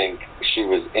 I think she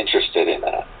was interested in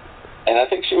that, and I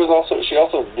think she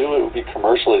also knew it would be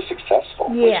commercially successful,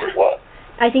 which it was.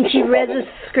 I think she read the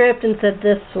script and said,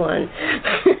 "This one."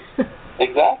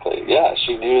 Exactly. Yeah,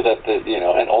 she knew that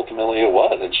and ultimately it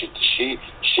was, and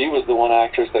she was the one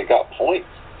actress that got points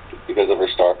because of her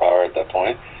star power at that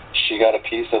point. She got a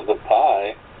piece of the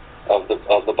pie of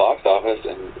the box office,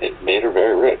 and it made her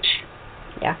very rich.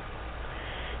 Yeah.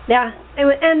 Yeah,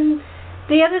 and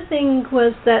the other thing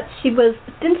was that she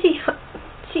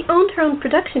owned her own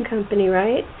production company,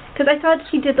 right? Because I thought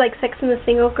she did like Sex and the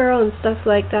Single Girl and stuff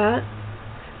like that.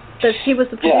 But she was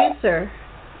the producer.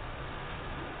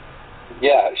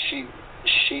 Yeah,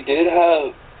 she did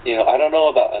have, you know, I don't know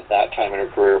about at that time in her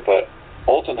career, but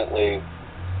ultimately,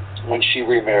 when she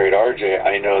remarried RJ,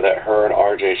 I know that her and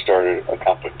RJ started a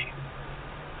company.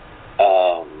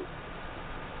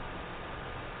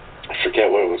 I forget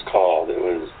what it was called. It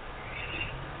was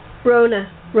Rona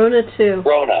 2.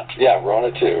 Rona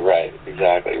 2, right,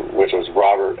 exactly, which was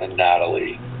Robert and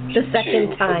Natalie. The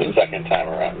second time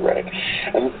around, right.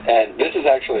 And this is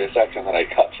actually a section that I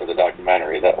cut for the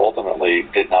documentary that ultimately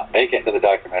did not make it into the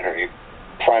documentary,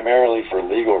 primarily for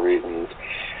legal reasons.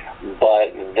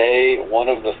 But one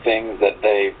of the things that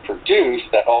they produced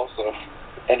that also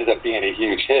ended up being a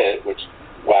huge hit, which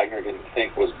Wagner didn't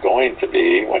think was going to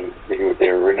be when they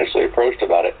were initially approached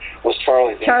about it, was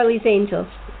Charlie's Angels.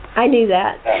 I knew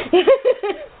that. Yeah.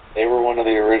 They were one of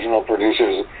the original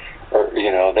producers, or,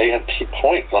 you know, they had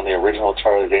points on the original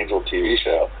Charlie's Angels TV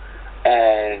show.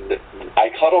 And I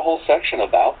cut a whole section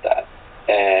about that.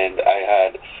 And I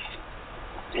had,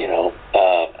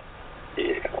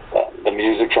 the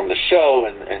music from the show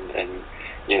and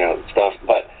stuff.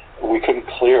 But we couldn't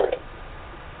clear it.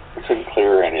 We couldn't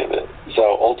clear any of it.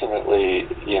 So ultimately,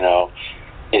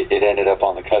 it ended up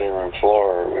on the cutting room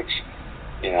floor, which,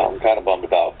 I'm kind of bummed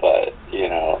about, but,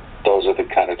 those are the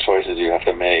kind of choices you have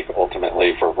to make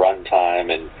ultimately for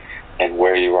runtime and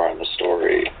where you are in the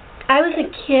story. I was a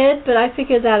kid, but I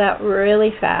figured that out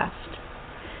really fast.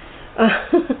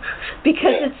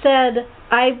 Because it said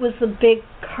I was a big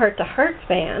Heart to Heart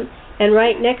fan, and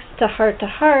right next to Heart to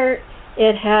Heart,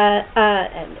 it had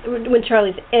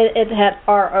it had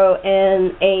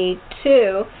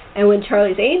RONA2, and when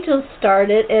Charlie's Angels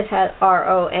started, it had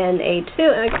RONA2,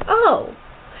 and I go, oh,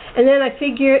 and then I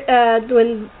figured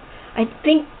when I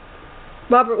think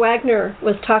Robert Wagner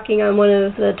was talking on one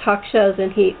of the talk shows,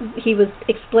 and he was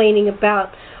explaining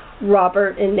about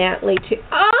Robert and Natalie too.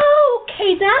 Oh,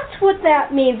 okay, that's what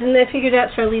that means. And I figured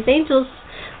out Charlie's Angels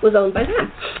was owned by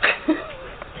them.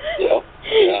 Yeah.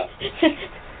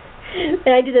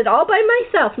 And I did it all by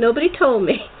myself. Nobody told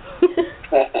me.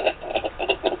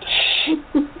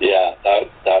 Yeah,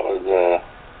 that was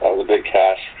a big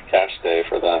cash day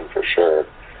for them for sure.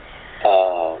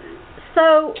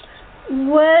 So,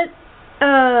 what?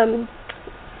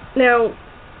 Now,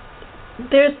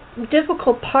 there's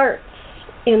difficult parts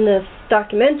in this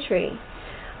documentary.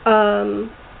 The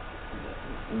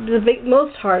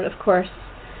most hard, of course,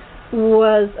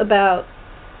 was about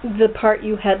the part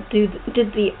you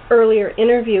did the earlier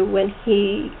interview when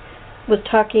he was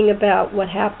talking about what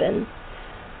happened.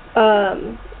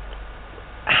 How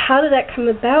did that come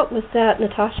about? Was that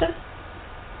Natasha?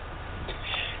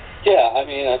 Yeah,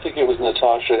 I think it was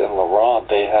Natasha and Laurent.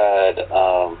 They had,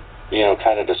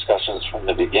 kind of discussions from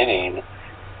the beginning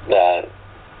that,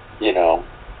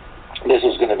 this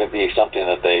was going to be something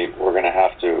that they were going to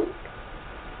have to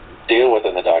deal with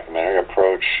in the documentary,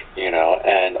 approach,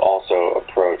 and also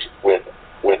approach with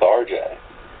RJ.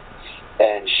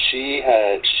 And she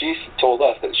told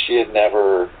us that she had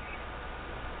never,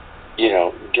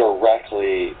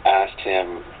 directly asked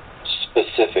him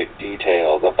specific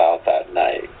details about that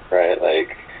night, right?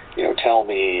 Like, tell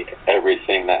me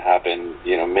everything that happened,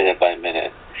 minute by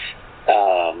minute.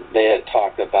 They had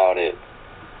talked about it,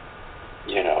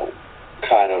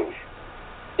 kind of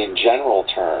in general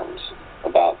terms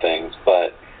about things,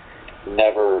 but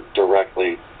never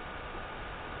directly,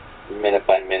 minute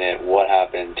by minute, what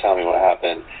happened, tell me what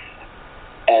happened,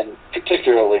 and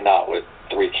particularly not with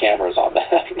 3 cameras on them.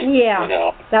 Yeah,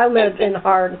 that would have been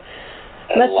hard.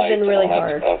 Must have been really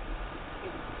hard. Stuff.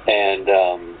 And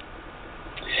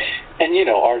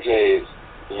RJ,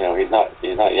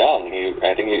 he's not young.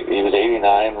 I think he was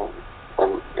 89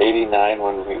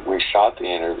 when we shot the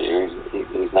interview.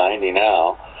 He's 90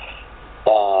 now.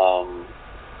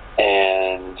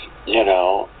 And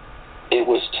it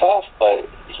was tough, but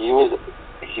he was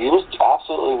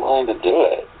absolutely willing to do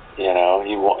it. He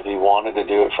wanted to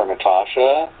do it for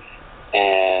Natasha,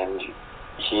 and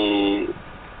he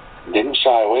didn't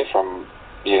shy away from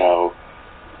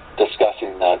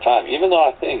discussing that time. Even though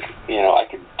I think I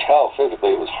could tell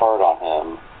physically it was hard on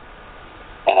him,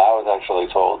 and I was actually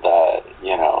told that he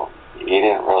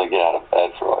didn't really get out of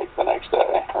bed for like the next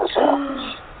day or so.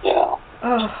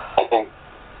 I think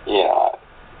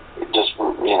just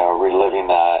reliving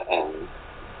that, and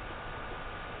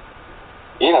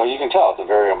you can tell it's a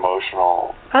very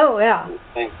emotional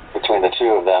thing between the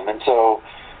two of them. And so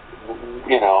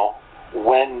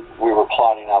when we were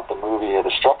plotting out the movie or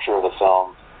the structure of the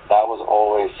film, that was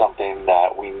always something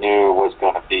that we knew was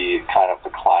going to be kind of the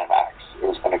climax. It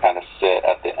was going to kind of sit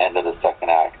at the end of the second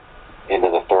act into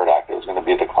the third act. It was going to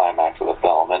be the climax of the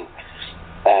film. And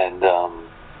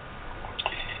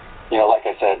like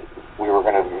I said, we were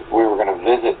going to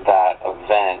visit that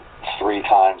event 3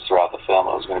 times throughout the film.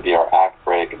 It was going to be our act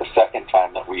break. The second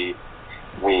time that we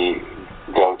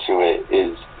go to it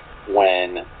is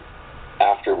when,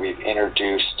 after we've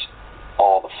introduced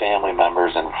all the family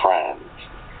members and friends,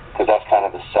 because that's kind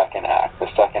of the second act. The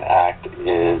second act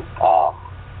is,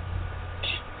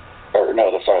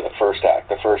 the first act.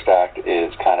 The first act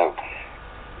is kind of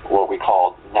what we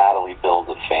call Natalie builds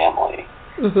a family.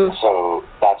 Mm-hmm. So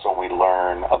that's when we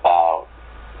learn about,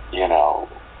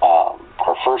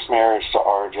 her first marriage to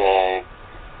RJ,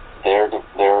 their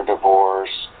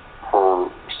divorce, her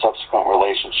subsequent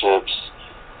relationships,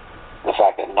 the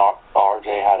fact that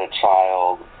RJ had a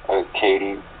child,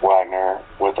 Katie Wagner,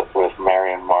 with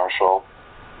Marion Marshall.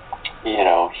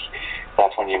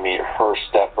 That's when you meet her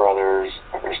stepbrother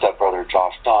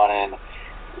Josh Donnan,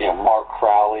 Mark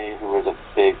Crowley, who was a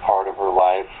big part of her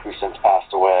life, who since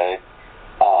passed away.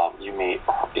 You meet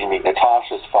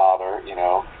Natasha's father,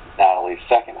 Natalie's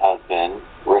second husband,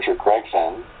 Richard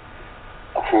Gregson,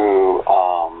 who,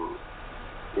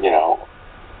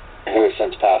 who has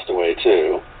since passed away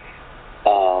too.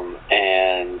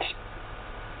 And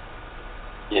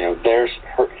there's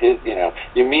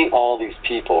you meet all these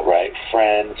people, right?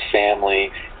 Friends,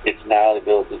 family. It's Natalie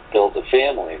builds a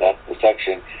family. That's the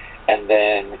section. And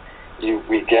then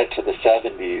we get to the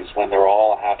 70s when they're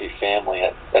all a happy family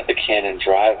at the Cannon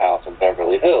Drive house in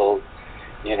Beverly Hills,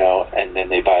 and then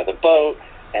they buy the boat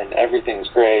and everything's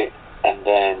great. And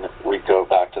then we go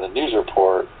back to the news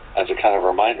report as a kind of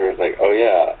reminder. It's like, oh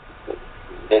yeah,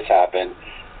 this happened.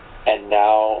 And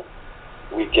now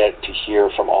we get to hear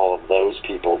from all of those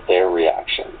people their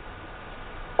reaction,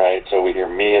 right? So we hear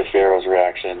Mia Farrow's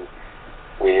reaction.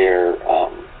 We hear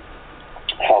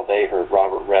how they heard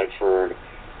Robert Redford,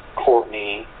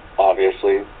 Courtney,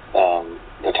 obviously,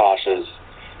 Natasha's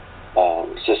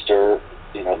sister,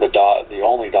 the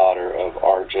only daughter of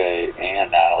RJ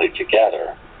and Natalie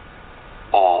together.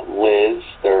 Liz,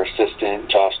 their assistant,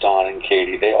 Josh, Don, and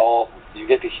Katie, you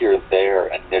get to hear their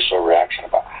initial reaction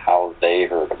about how they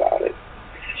heard about it.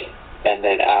 And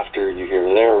then after you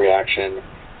hear their reaction,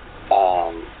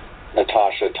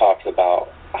 Natasha talks about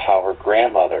how her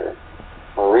grandmother,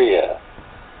 Maria,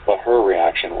 what her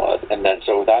reaction was. And then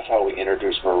so that's how we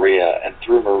introduce Maria. And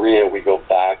through Maria, we go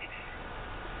back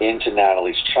into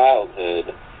Natalie's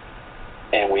childhood,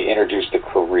 and we introduce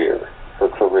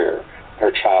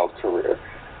her child career,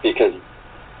 because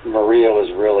Maria was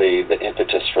really the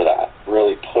impetus for that,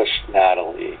 really pushed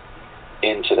Natalie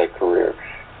into the career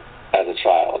as a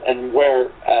child. And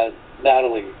whereas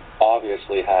Natalie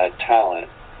obviously had talent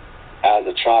as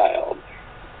a child,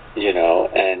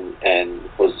 and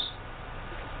was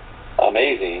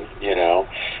amazing,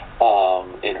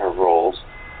 in her roles,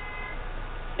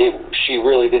 she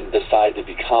really didn't decide to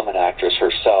become an actress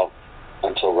herself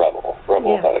until Rebel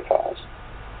Without a Cause.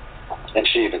 And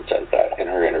she even says that in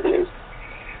her interviews.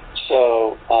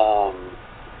 So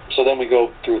then we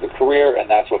go through the career, and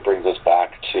that's what brings us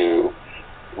back to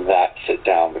that sit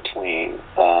down between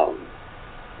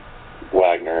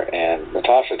Wagner and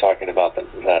Natasha talking about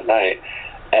that night.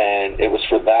 And it was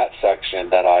for that section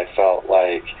that I felt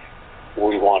like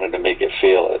we wanted to make it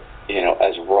feel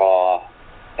as raw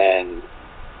and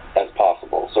as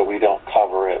possible. So we don't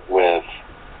cover it with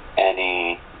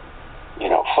any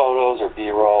photos or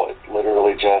B-roll. It's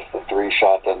literally just the 3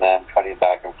 shots of them cutting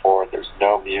back and forth. There's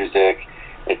no music.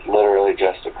 It's literally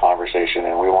just a conversation,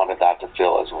 and we wanted that to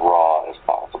feel as raw as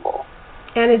possible.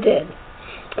 And it did.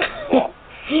 Yeah.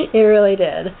 It really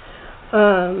did. It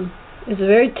was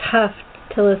very tough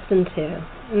to listen to,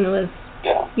 and it was.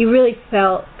 Yeah. You really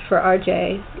felt for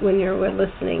RJ when you were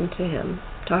listening to him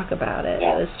talk about it.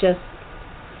 Yeah. It was just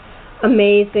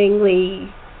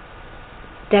amazingly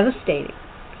devastating,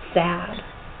 sad.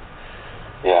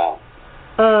 Yeah.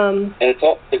 And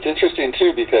it's interesting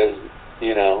too, because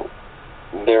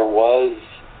there was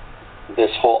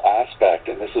this whole aspect,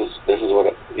 and this is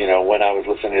what when I was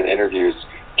listening to the interviews,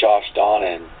 Josh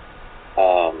Donnan,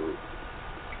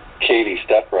 Katie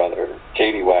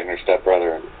Wagner's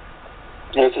stepbrother, and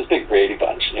it's this big Brady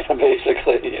bunch,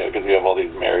 basically, because you have all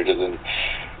these marriages and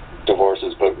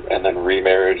divorces, and then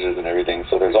remarriages and everything.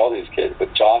 So there's all these kids.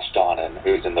 But Josh Donnan,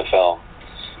 who's in the film,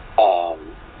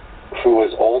 who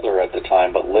was older at the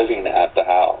time, but living at the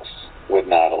house with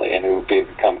Natalie, and who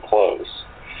become close.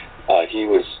 He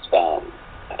was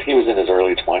in his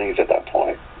early 20s at that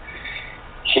point.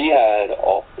 He had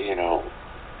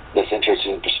this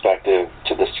interesting perspective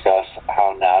to discuss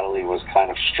how Natalie was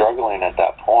kind of struggling at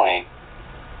that point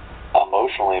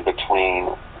emotionally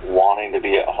between wanting to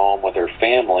be at home with her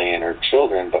family and her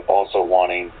children, but also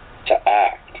wanting to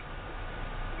act,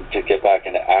 to get back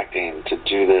into acting, to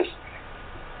do this,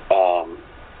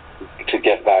 to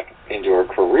get back into her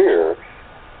career.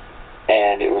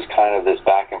 And it was kind of this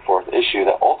back and forth issue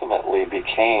that ultimately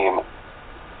became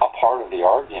a part of the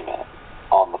argument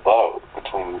on the boat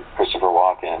between Christopher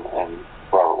Walken and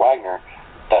Robert Wagner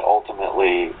that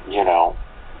ultimately,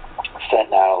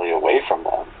 sent Natalie away from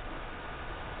them,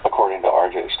 according to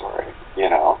RJ's story,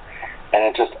 And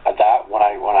it just, that when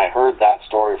I heard that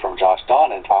story from Josh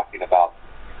Donnan talking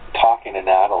to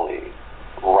Natalie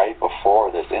right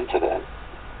before this incident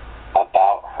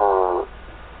about her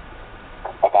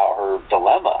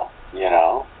dilemma,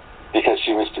 because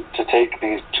she was to take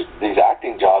these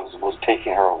acting jobs was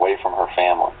taking her away from her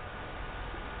family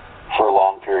for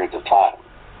long periods of time,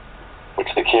 which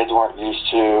the kids weren't used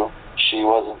to. She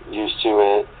wasn't used to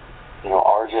it.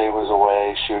 RJ was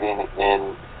away shooting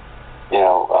in,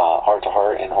 Heart to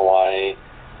Heart in Hawaii,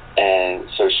 and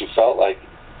so she felt like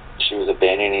she was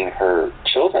abandoning her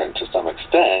children to some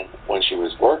extent when she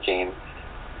was working,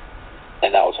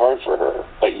 and that was hard for her.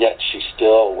 But yet she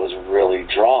still was really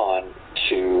drawn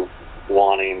to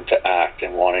wanting to act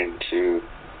and wanting to,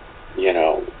 you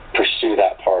know, pursue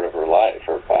that part of her life,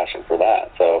 her passion for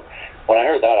that. So when I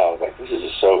heard that, I was like, this is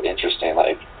just so interesting.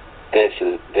 Like, this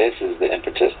is the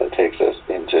impetus that takes us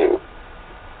into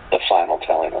the final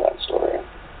telling of that story.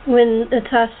 When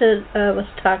Natasha was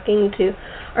talking to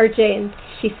RJ, and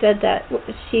she said that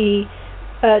she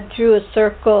drew a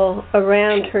circle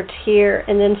around her tear,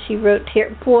 and then she wrote tear.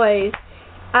 Boy,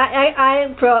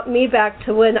 I brought me back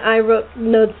to when I wrote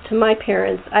notes to my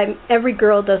parents. Every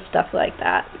girl does stuff like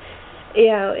that. You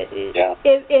know,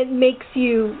 it makes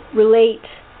you relate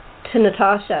to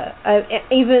Natasha.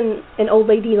 Even an old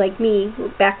lady like me,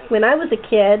 back when I was a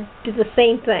kid, did the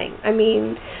same thing. I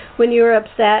mean, when you were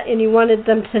upset and you wanted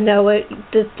them to know it,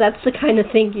 that's the kind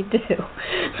of thing you do.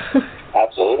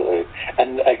 Absolutely.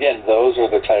 And again, those are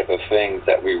the type of things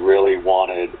that we really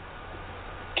wanted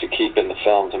to keep in the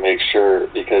film, to make sure,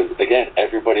 because again,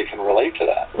 everybody can relate to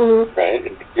that, right?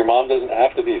 Your mom doesn't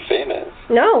have to be famous.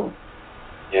 No.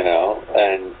 You know,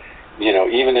 and you know,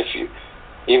 even if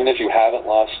you haven't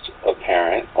lost a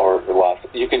parent or lost,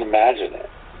 you can imagine it,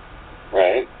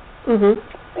 right?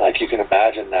 Like, you can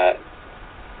imagine that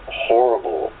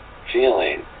horrible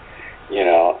feeling, you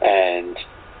know, and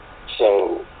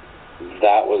so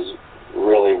that was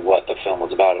really what the film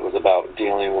was about. It was about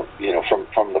dealing with, you know,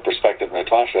 from the perspective of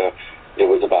Natasha, it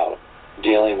was about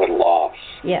dealing with loss.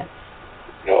 Yes.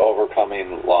 You know,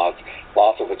 overcoming loss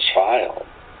of a child,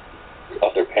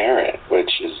 of their parent,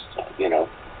 which is, you know,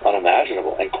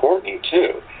 unimaginable. And Courtney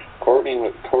too. Courtney,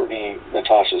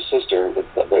 Natasha's sister,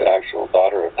 the actual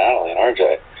daughter of Natalie and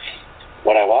RJ.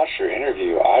 When I watched her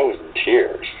interview, I was in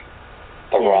tears.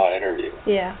 The raw interview.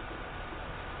 Yeah.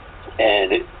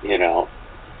 And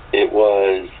it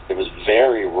was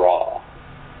very raw.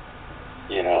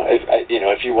 You know,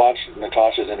 if you watch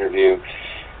Natasha's interview,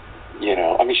 you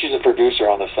know, I mean, she's a producer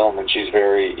on the film, and she's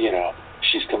very, you know,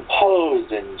 she's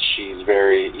composed and she's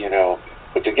very, you know,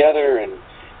 put together, and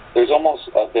there's almost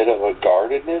a bit of a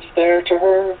guardedness there to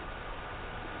her,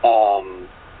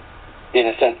 in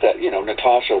a sense that, you know,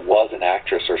 Natasha was an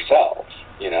actress herself.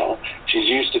 You know, she's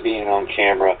used to being on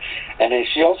camera, and then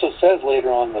she also says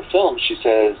later on in the film, she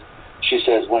says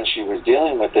when she was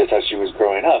dealing with this as she was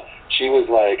growing up, she was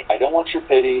like, I don't want your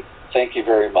pity, thank you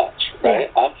very much,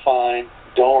 right? I'm fine,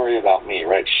 don't worry about me,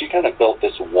 right? She kind of built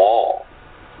this wall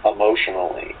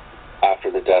emotionally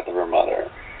after the death of her mother,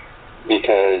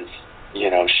 because, you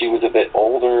know, she was a bit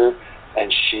older,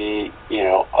 and she, you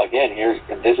know, again,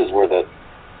 this is where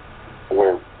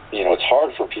you know, it's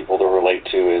hard for people to relate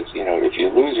to, is, you know, if you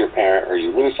lose your parent or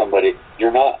you lose somebody,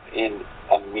 you're not in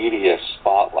a media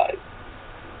spotlight.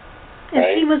 And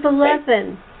right? she was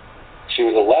 11. She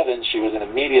was 11. She was in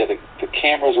the media. The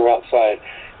cameras were outside.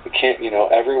 You know,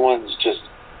 everyone's just,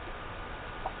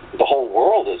 the whole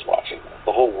world is watching this.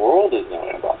 The whole world is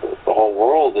knowing about this. The whole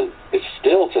world is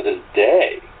still to this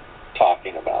day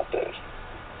talking about this,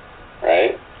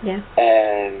 right? Yeah.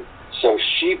 And so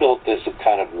she built this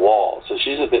kind of wall. So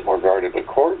she's a bit more guarded. But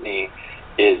Courtney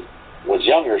was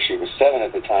younger. She was 7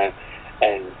 at the time,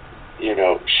 and, you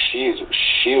know, she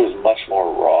was much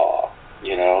more raw.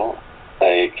 You know,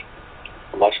 like,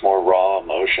 much more raw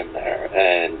emotion there,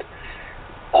 and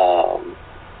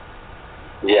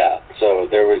yeah. So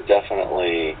there was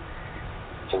definitely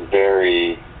some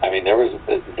very. I mean, there was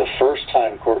the first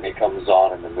time Courtney comes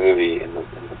on in the movie in the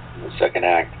second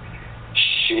act.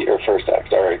 First act,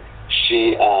 sorry.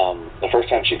 The first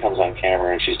time she comes on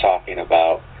camera and she's talking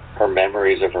about her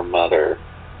memories of her mother,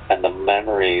 and the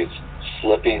memories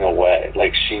slipping away.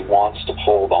 Like, she wants to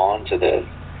hold on to this,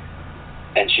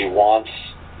 and she wants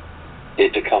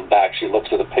it to come back. She looks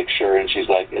at the picture and she's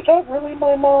like, "Is that really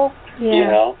my mom?" Yeah. You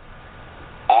know,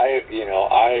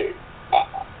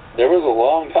 there was a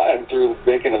long time through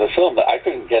the making of the film that I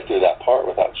couldn't get through that part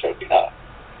without choking up.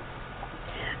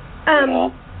 You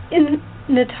know? In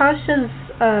Natasha's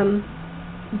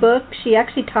book, she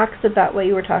actually talks about what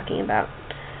you were talking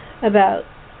about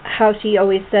how she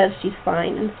always says she's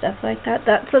fine and stuff like that.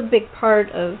 That's a big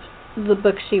part of the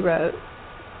book she wrote.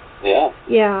 Yeah.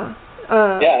 Yeah.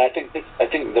 Yeah, and I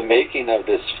think the making of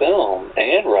this film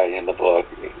and writing the book,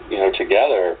 you know,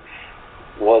 together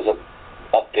was a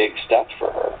big step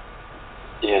for her.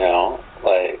 You know,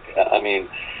 like, I mean,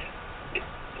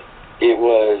 it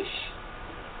was,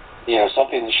 you know,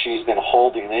 something that she's been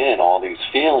holding in, all these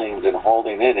feelings, and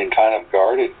holding in, and kind of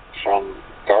guarding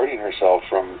herself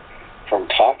from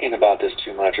talking about this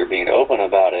too much or being open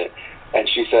about it. And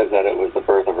she says that it was the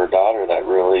birth of her daughter that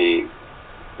really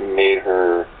made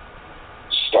her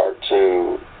start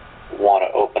to want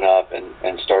to open up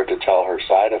and start to tell her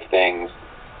side of things,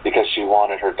 because she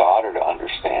wanted her daughter to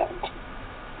understand,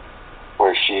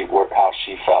 how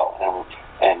she felt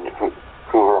and who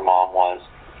her mom was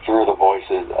through the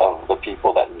voices of the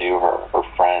people that knew her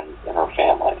friends and her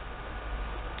family.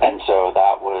 And so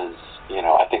that was,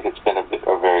 I think it's been a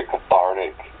very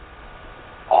cathartic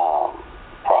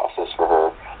process for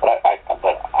her. But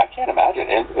I can't imagine.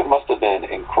 It must have been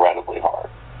incredibly hard.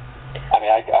 I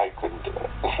mean, I couldn't do it.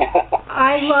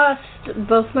 I lost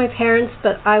both my parents,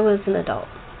 but I was an adult.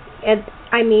 And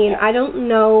I mean, I don't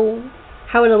know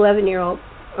how an 11-year-old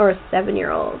or a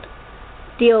 7-year-old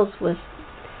deals with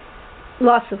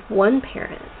loss of one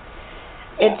parent.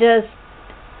 It just,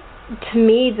 to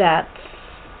me,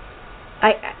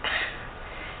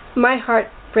 my heart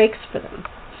breaks for them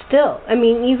still. I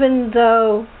mean, even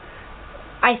though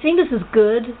I think this is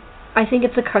good, I think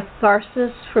it's a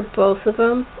catharsis for both of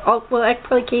them.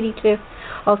 Probably Katie too,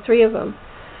 all three of them.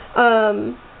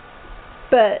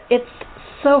 But it's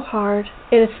so hard.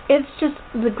 It's just,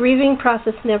 the grieving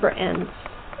process never ends.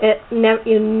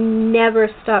 You never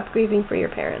stop grieving for your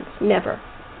parents. Never.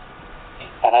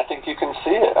 And I think you can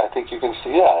see it. I think you can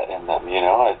see that in them.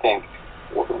 I think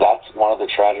that's one of the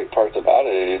tragic parts about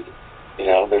it. Is,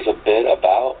 there's a bit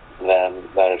about them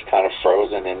that is kind of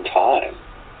frozen in time.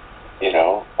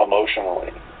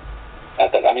 Emotionally.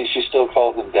 I mean, she still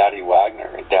calls them Daddy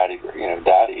Wagner and Daddy,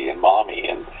 Daddy and Mommy,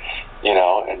 and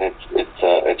and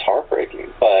it's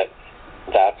heartbreaking. But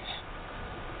that's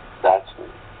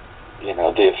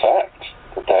the effect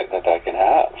that can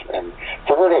have, and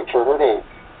for her to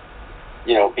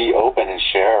be open and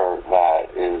share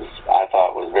that is, I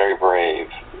thought, was very brave.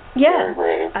 Yeah,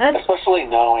 very brave, especially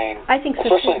knowing. I think so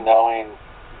especially too. Knowing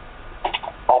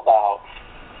about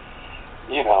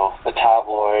the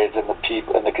tabloids and the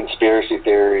people and the conspiracy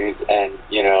theories and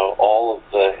all of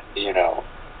the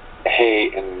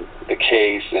hate and the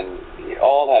case and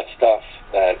all that stuff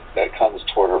that comes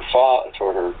toward her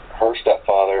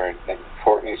stepfather and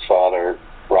Courtney's father,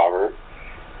 Robert,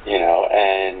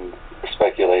 and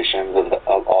speculations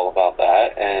of all about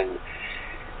that. And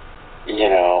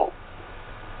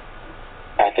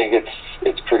I think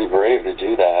it's pretty brave to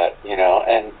do that,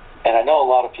 and I know a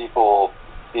lot of people,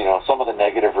 some of the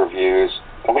negative reviews,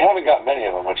 and we haven't got many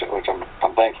of them, which I'm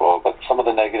thankful, but some of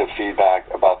the negative feedback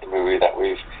about the movie that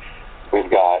we've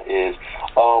got is,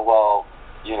 oh, well,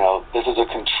 this is a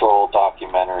controlled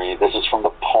documentary. This is from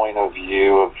the point of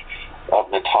view of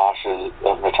Natasha,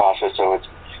 so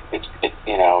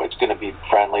it's going to be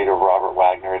friendly to Robert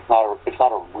Wagner. It's not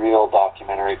a real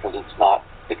documentary because it's not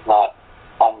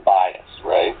unbiased,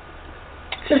 right?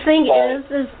 The thing is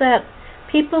that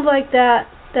people like that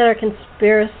are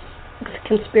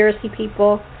conspiracy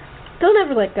people, they'll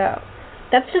never let go.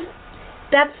 That's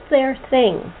their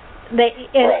thing.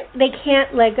 They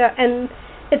can't let go, and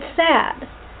it's sad.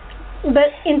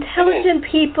 But intelligent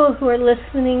people who are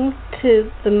listening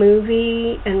to the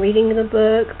movie and reading the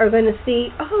book are going to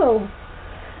see, oh,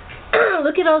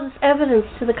 look at all this evidence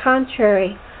to the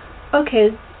contrary.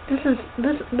 Okay, the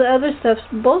other stuff's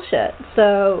bullshit.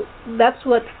 So that's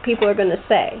what people are going to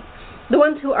say. The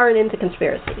ones who aren't into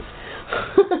conspiracies.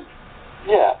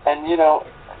 Yeah, and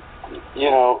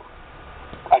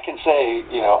I can say,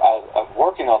 I'm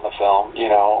working on the film,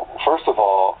 first of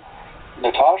all,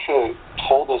 Natasha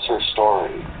told us her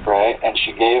story, right? And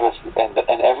she gave us,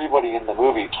 and everybody in the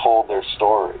movie told their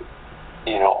story.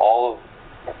 All of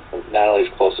Natalie's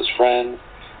closest friends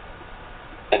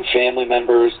and family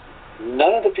members,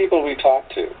 none of the people we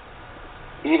talked to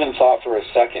even thought for a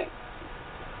second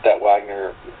that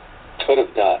Wagner could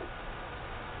have done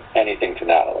anything to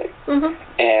Natalie. Mm-hmm.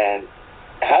 And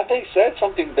had they said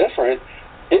something different,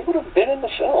 it would have been in the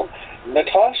film.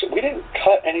 Natasha, we didn't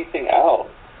cut anything out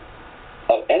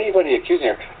of anybody accusing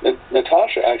her.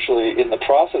 Natasha actually, in the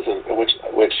process of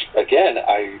which again,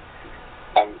 I'm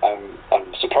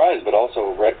surprised, but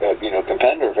also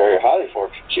commend her very highly for.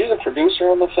 She's a producer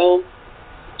on the film,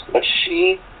 but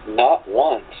she not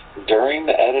once during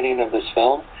the editing of this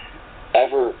film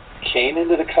ever came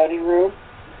into the cutting room,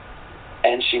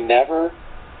 and she never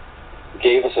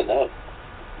gave us a note.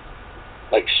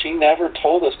 Like, she never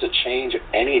told us to change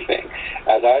anything.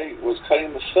 As I was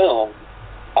cutting the film,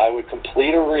 I would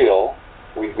complete a reel.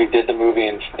 We did the movie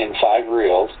in 5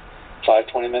 reels, 5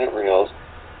 20-minute reels.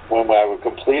 When I would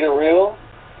complete a reel,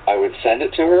 I would send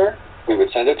it to her. We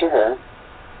would send it to her.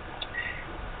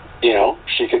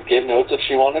 She could give notes if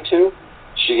she wanted to.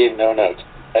 She gave no notes.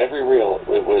 Every reel,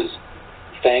 it was,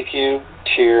 thank you,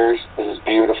 tears, this is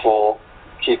beautiful,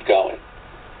 keep going.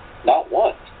 Not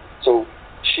once. So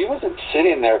she wasn't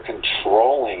sitting there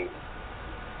controlling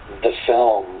the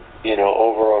film,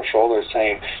 over our shoulders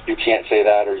saying, you can't say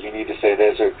that, or you need to say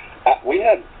this. Or we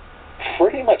had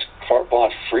pretty much carte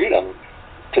blanche freedom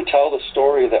to tell the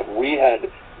story that we had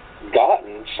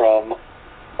gotten from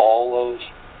all of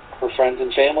her friends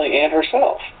and family and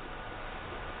herself.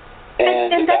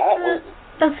 And that's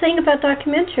the thing about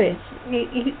documentaries.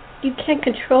 You can't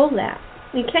control that.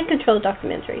 You can't control a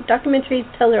documentary. Documentaries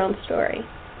tell their own story.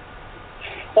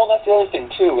 Well, that's the other thing,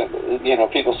 too. You know,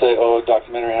 people say, oh, a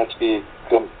documentary has to be,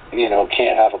 you know,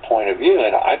 can't have a point of view,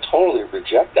 and I totally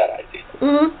reject that idea.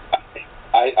 Mm-hmm.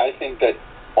 I think that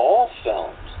all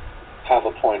films have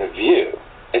a point of view.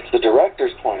 It's the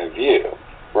director's point of view,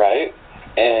 right?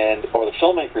 Or the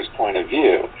filmmaker's point of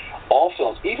view. All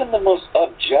films, even the most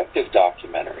objective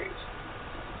documentaries,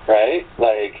 right?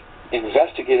 Like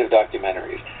investigative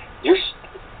documentaries.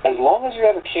 As long as you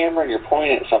have a camera and you're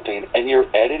pointing at something and you're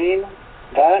editing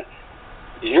that,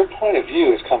 your point of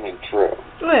view is coming through.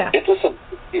 Oh, yeah.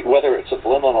 Whether it's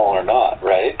subliminal or not,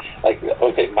 right? Like,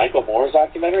 okay, Michael Moore's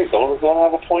documentaries don't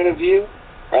have a point of view,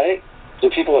 right?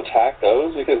 Do people attack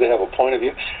those because they have a point of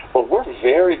view? Well, we're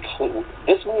very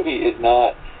this movie is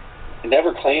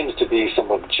never claims to be some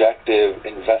objective,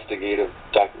 investigative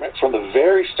documentary. From the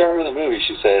very start of the movie,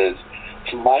 she says,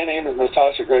 my name is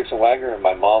Natasha Gregson Wagner and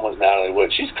my mom was Natalie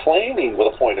Wood. She's claiming with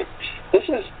a point of this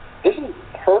is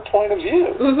her point of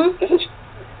view. Mm-hmm. This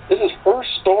is her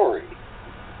story,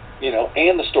 you know,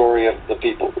 and the story of the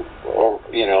people, or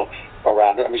you know,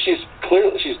 around her. I mean, she's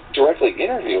directly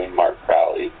interviewing Mark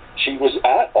Crowley. She was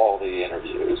at all the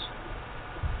interviews,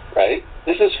 right?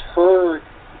 This is her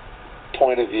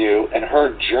point of view and her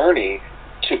journey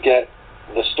to get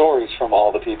the stories from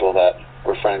all the people that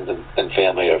were friends and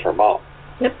family of her mom.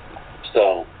 Yep.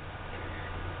 So,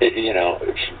 to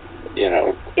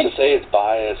say it's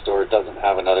biased or it doesn't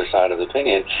have another side of the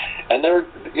opinion, and there are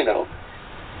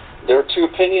two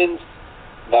opinions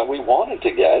that we wanted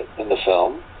to get in the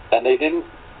film, and they didn't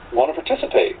want to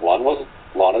participate. One was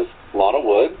Lana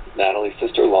Wood, Natalie's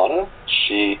sister Lana.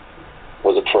 She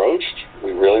was approached.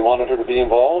 We really wanted her to be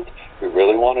involved. We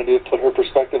really wanted to put her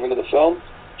perspective into the film.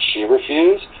 She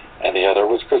refused, and the other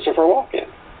was Christopher Walken.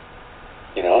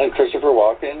 You know, and Christopher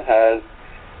Walken has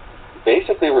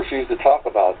basically refused to talk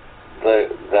about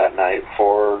that night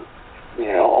for, you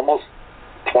know, almost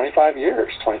 23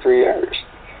 years.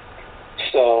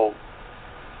 So,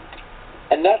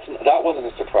 and that wasn't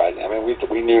a surprise. I mean, we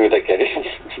knew that getting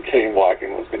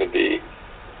Walken was going to be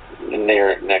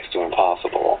next to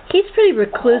impossible. He's pretty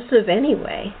reclusive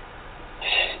anyway.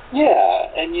 Yeah,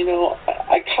 and you know,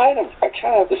 I kind of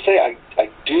have to say I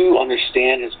do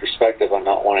understand his perspective on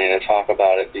not wanting to talk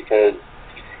about it, because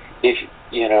if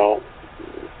you know,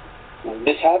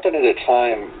 this happened at a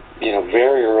time, you know,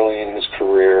 very early in his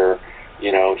career.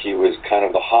 You know, he was kind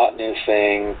of the hot new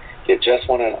thing. He had just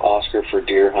won an Oscar for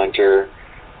Deer Hunter,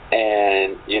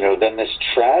 and you know, then this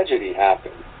tragedy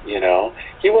happened. You know,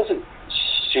 he wasn't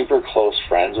super close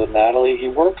friends with Natalie. He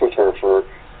worked with her for,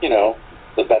 you know,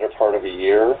 the better part of a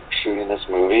year shooting this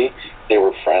movie. They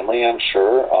were friendly, I'm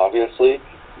sure, obviously.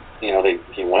 You know,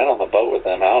 he went on the boat with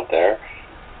them out there.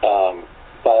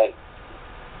 But,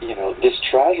 you know, this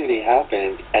tragedy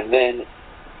happened, and then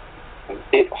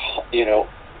you know,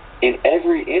 in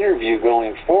every interview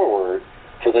going forward,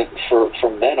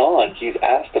 from then on, he's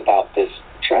asked about this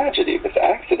tragedy, this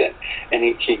accident, and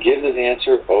he gives his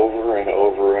answer over and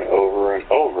over and over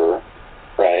and over,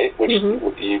 right? Which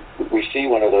we see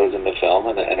one of those in the film,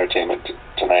 in the Entertainment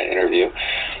Tonight interview.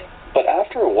 But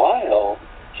after a while,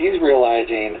 he's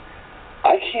realizing,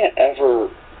 I can't ever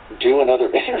do another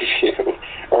interview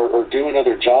or do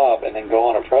another job and then go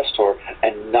on a press tour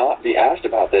and not be asked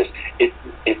about this. He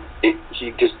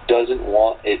just doesn't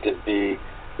want it to be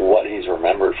what he's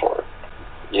remembered for,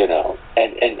 you know.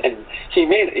 And he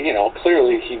may, you know,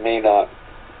 clearly he may not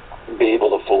be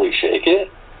able to fully shake it,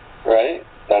 right?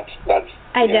 That's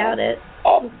I doubt it.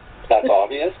 That's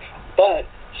obvious. But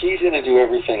he's going to do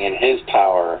everything in his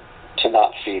power to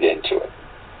not feed into it,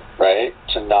 right?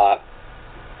 To not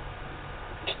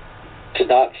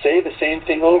say the same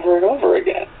thing over and over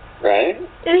again, right?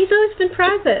 And he's always been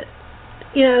private.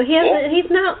 You know, he hasn't. Yeah. He's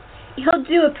not. He'll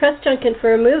do a press junket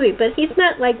for a movie, but he's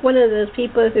not like one of those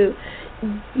people who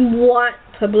want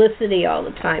publicity all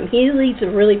the time. He leads a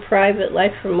really private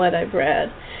life, from what I've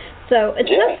read. So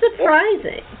it's not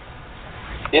surprising.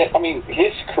 Yeah, I mean,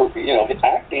 his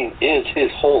acting is his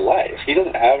whole life. He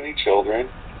doesn't have any children.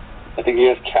 I think he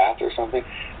has cats or something.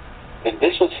 And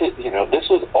this was his, you know, this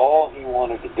was all he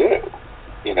wanted to do,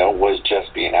 you know, was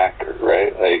just be an actor,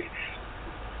 right? Like,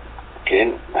 he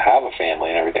didn't have a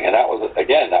family and everything. And that was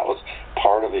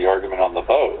part of the argument on the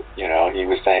boat. You know, he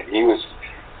was saying to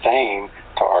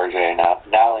RJ, now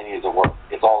Natalie needs to work.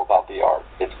 It's all about the art.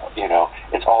 It's, you know,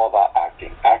 it's all about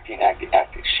acting.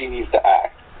 She needs to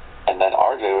act. And then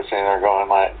RJ was sitting there going,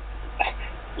 like,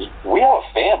 we have a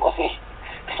family.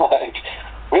 Like,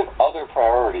 we have other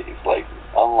priorities. Like,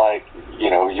 unlike,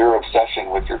 your obsession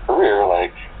with your career,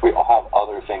 like, we all have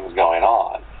other things going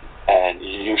on. And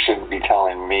you shouldn't be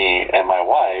telling me and my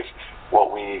wife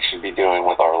what we should be doing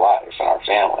with our life and our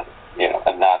family.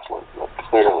 And that's what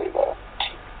clearly the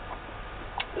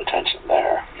tension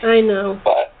there. I know.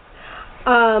 But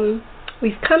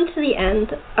we've come to the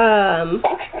end.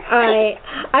 Okay.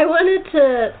 I wanted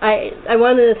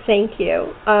to thank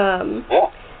you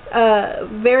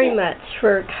very much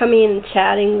for coming and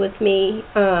chatting with me.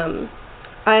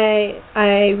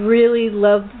 I really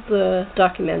loved the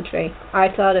documentary. I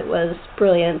thought it was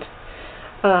brilliant.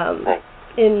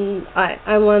 And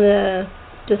I want to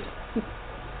just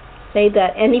say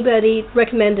that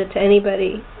recommend it to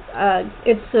anybody.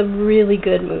 It's a really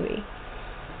good movie.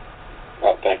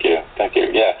 Oh, thank you.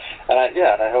 Yeah, and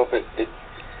I hope it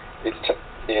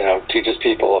teaches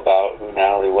people about who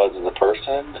Natalie was as a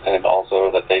person, and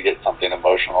also that they get something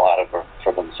emotional out of her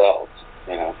for themselves.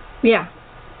 Yeah,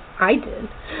 I did.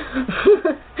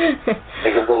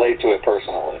 They can relate to it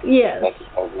personally. Yes. That's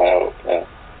my hope. Yeah.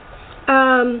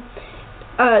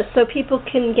 So people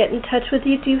can get in touch with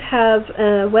you. Do you have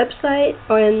a website,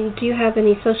 and do you have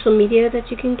any social media that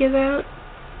you can give out?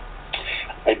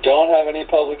 I don't have any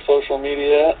public social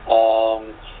media.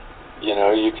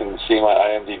 You can see my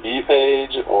IMDb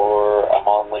page, or I'm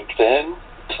on LinkedIn,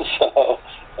 so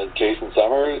as Jason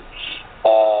Summers.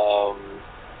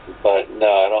 But no,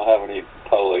 I don't have any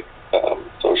public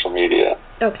social media.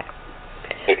 Okay.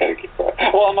 I gotta keep track.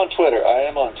 Well, I'm on Twitter. I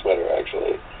am on Twitter,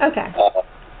 actually. Okay.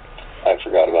 I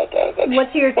forgot about that.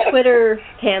 What's your Twitter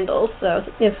handle? So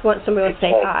if somebody wants to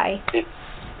say hi.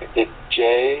 It's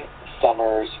J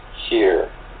Summers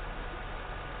Here.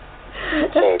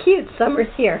 That's cute. Summers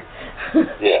Here.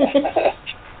 Yeah.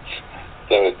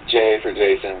 So it's J for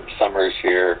Jason, Summers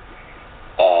Here.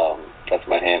 That's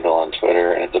my handle on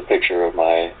Twitter, and it's a picture of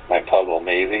my puggle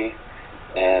Maisie,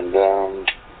 and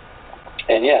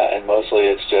mostly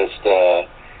it's just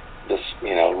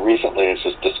recently it's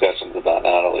just discussions about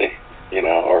Natalie,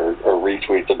 or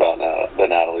retweets about the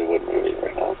Natalie Wood movie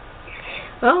right now.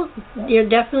 Well, you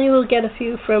definitely will get a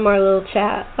few from our little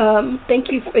chat. Thank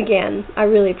you again. I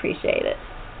really appreciate it.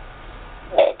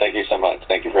 Thank you so much.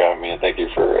 Thank you for having me, and thank you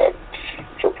for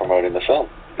promoting the film.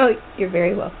 Oh, you're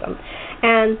very welcome.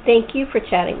 And thank you for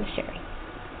chatting with Sherri.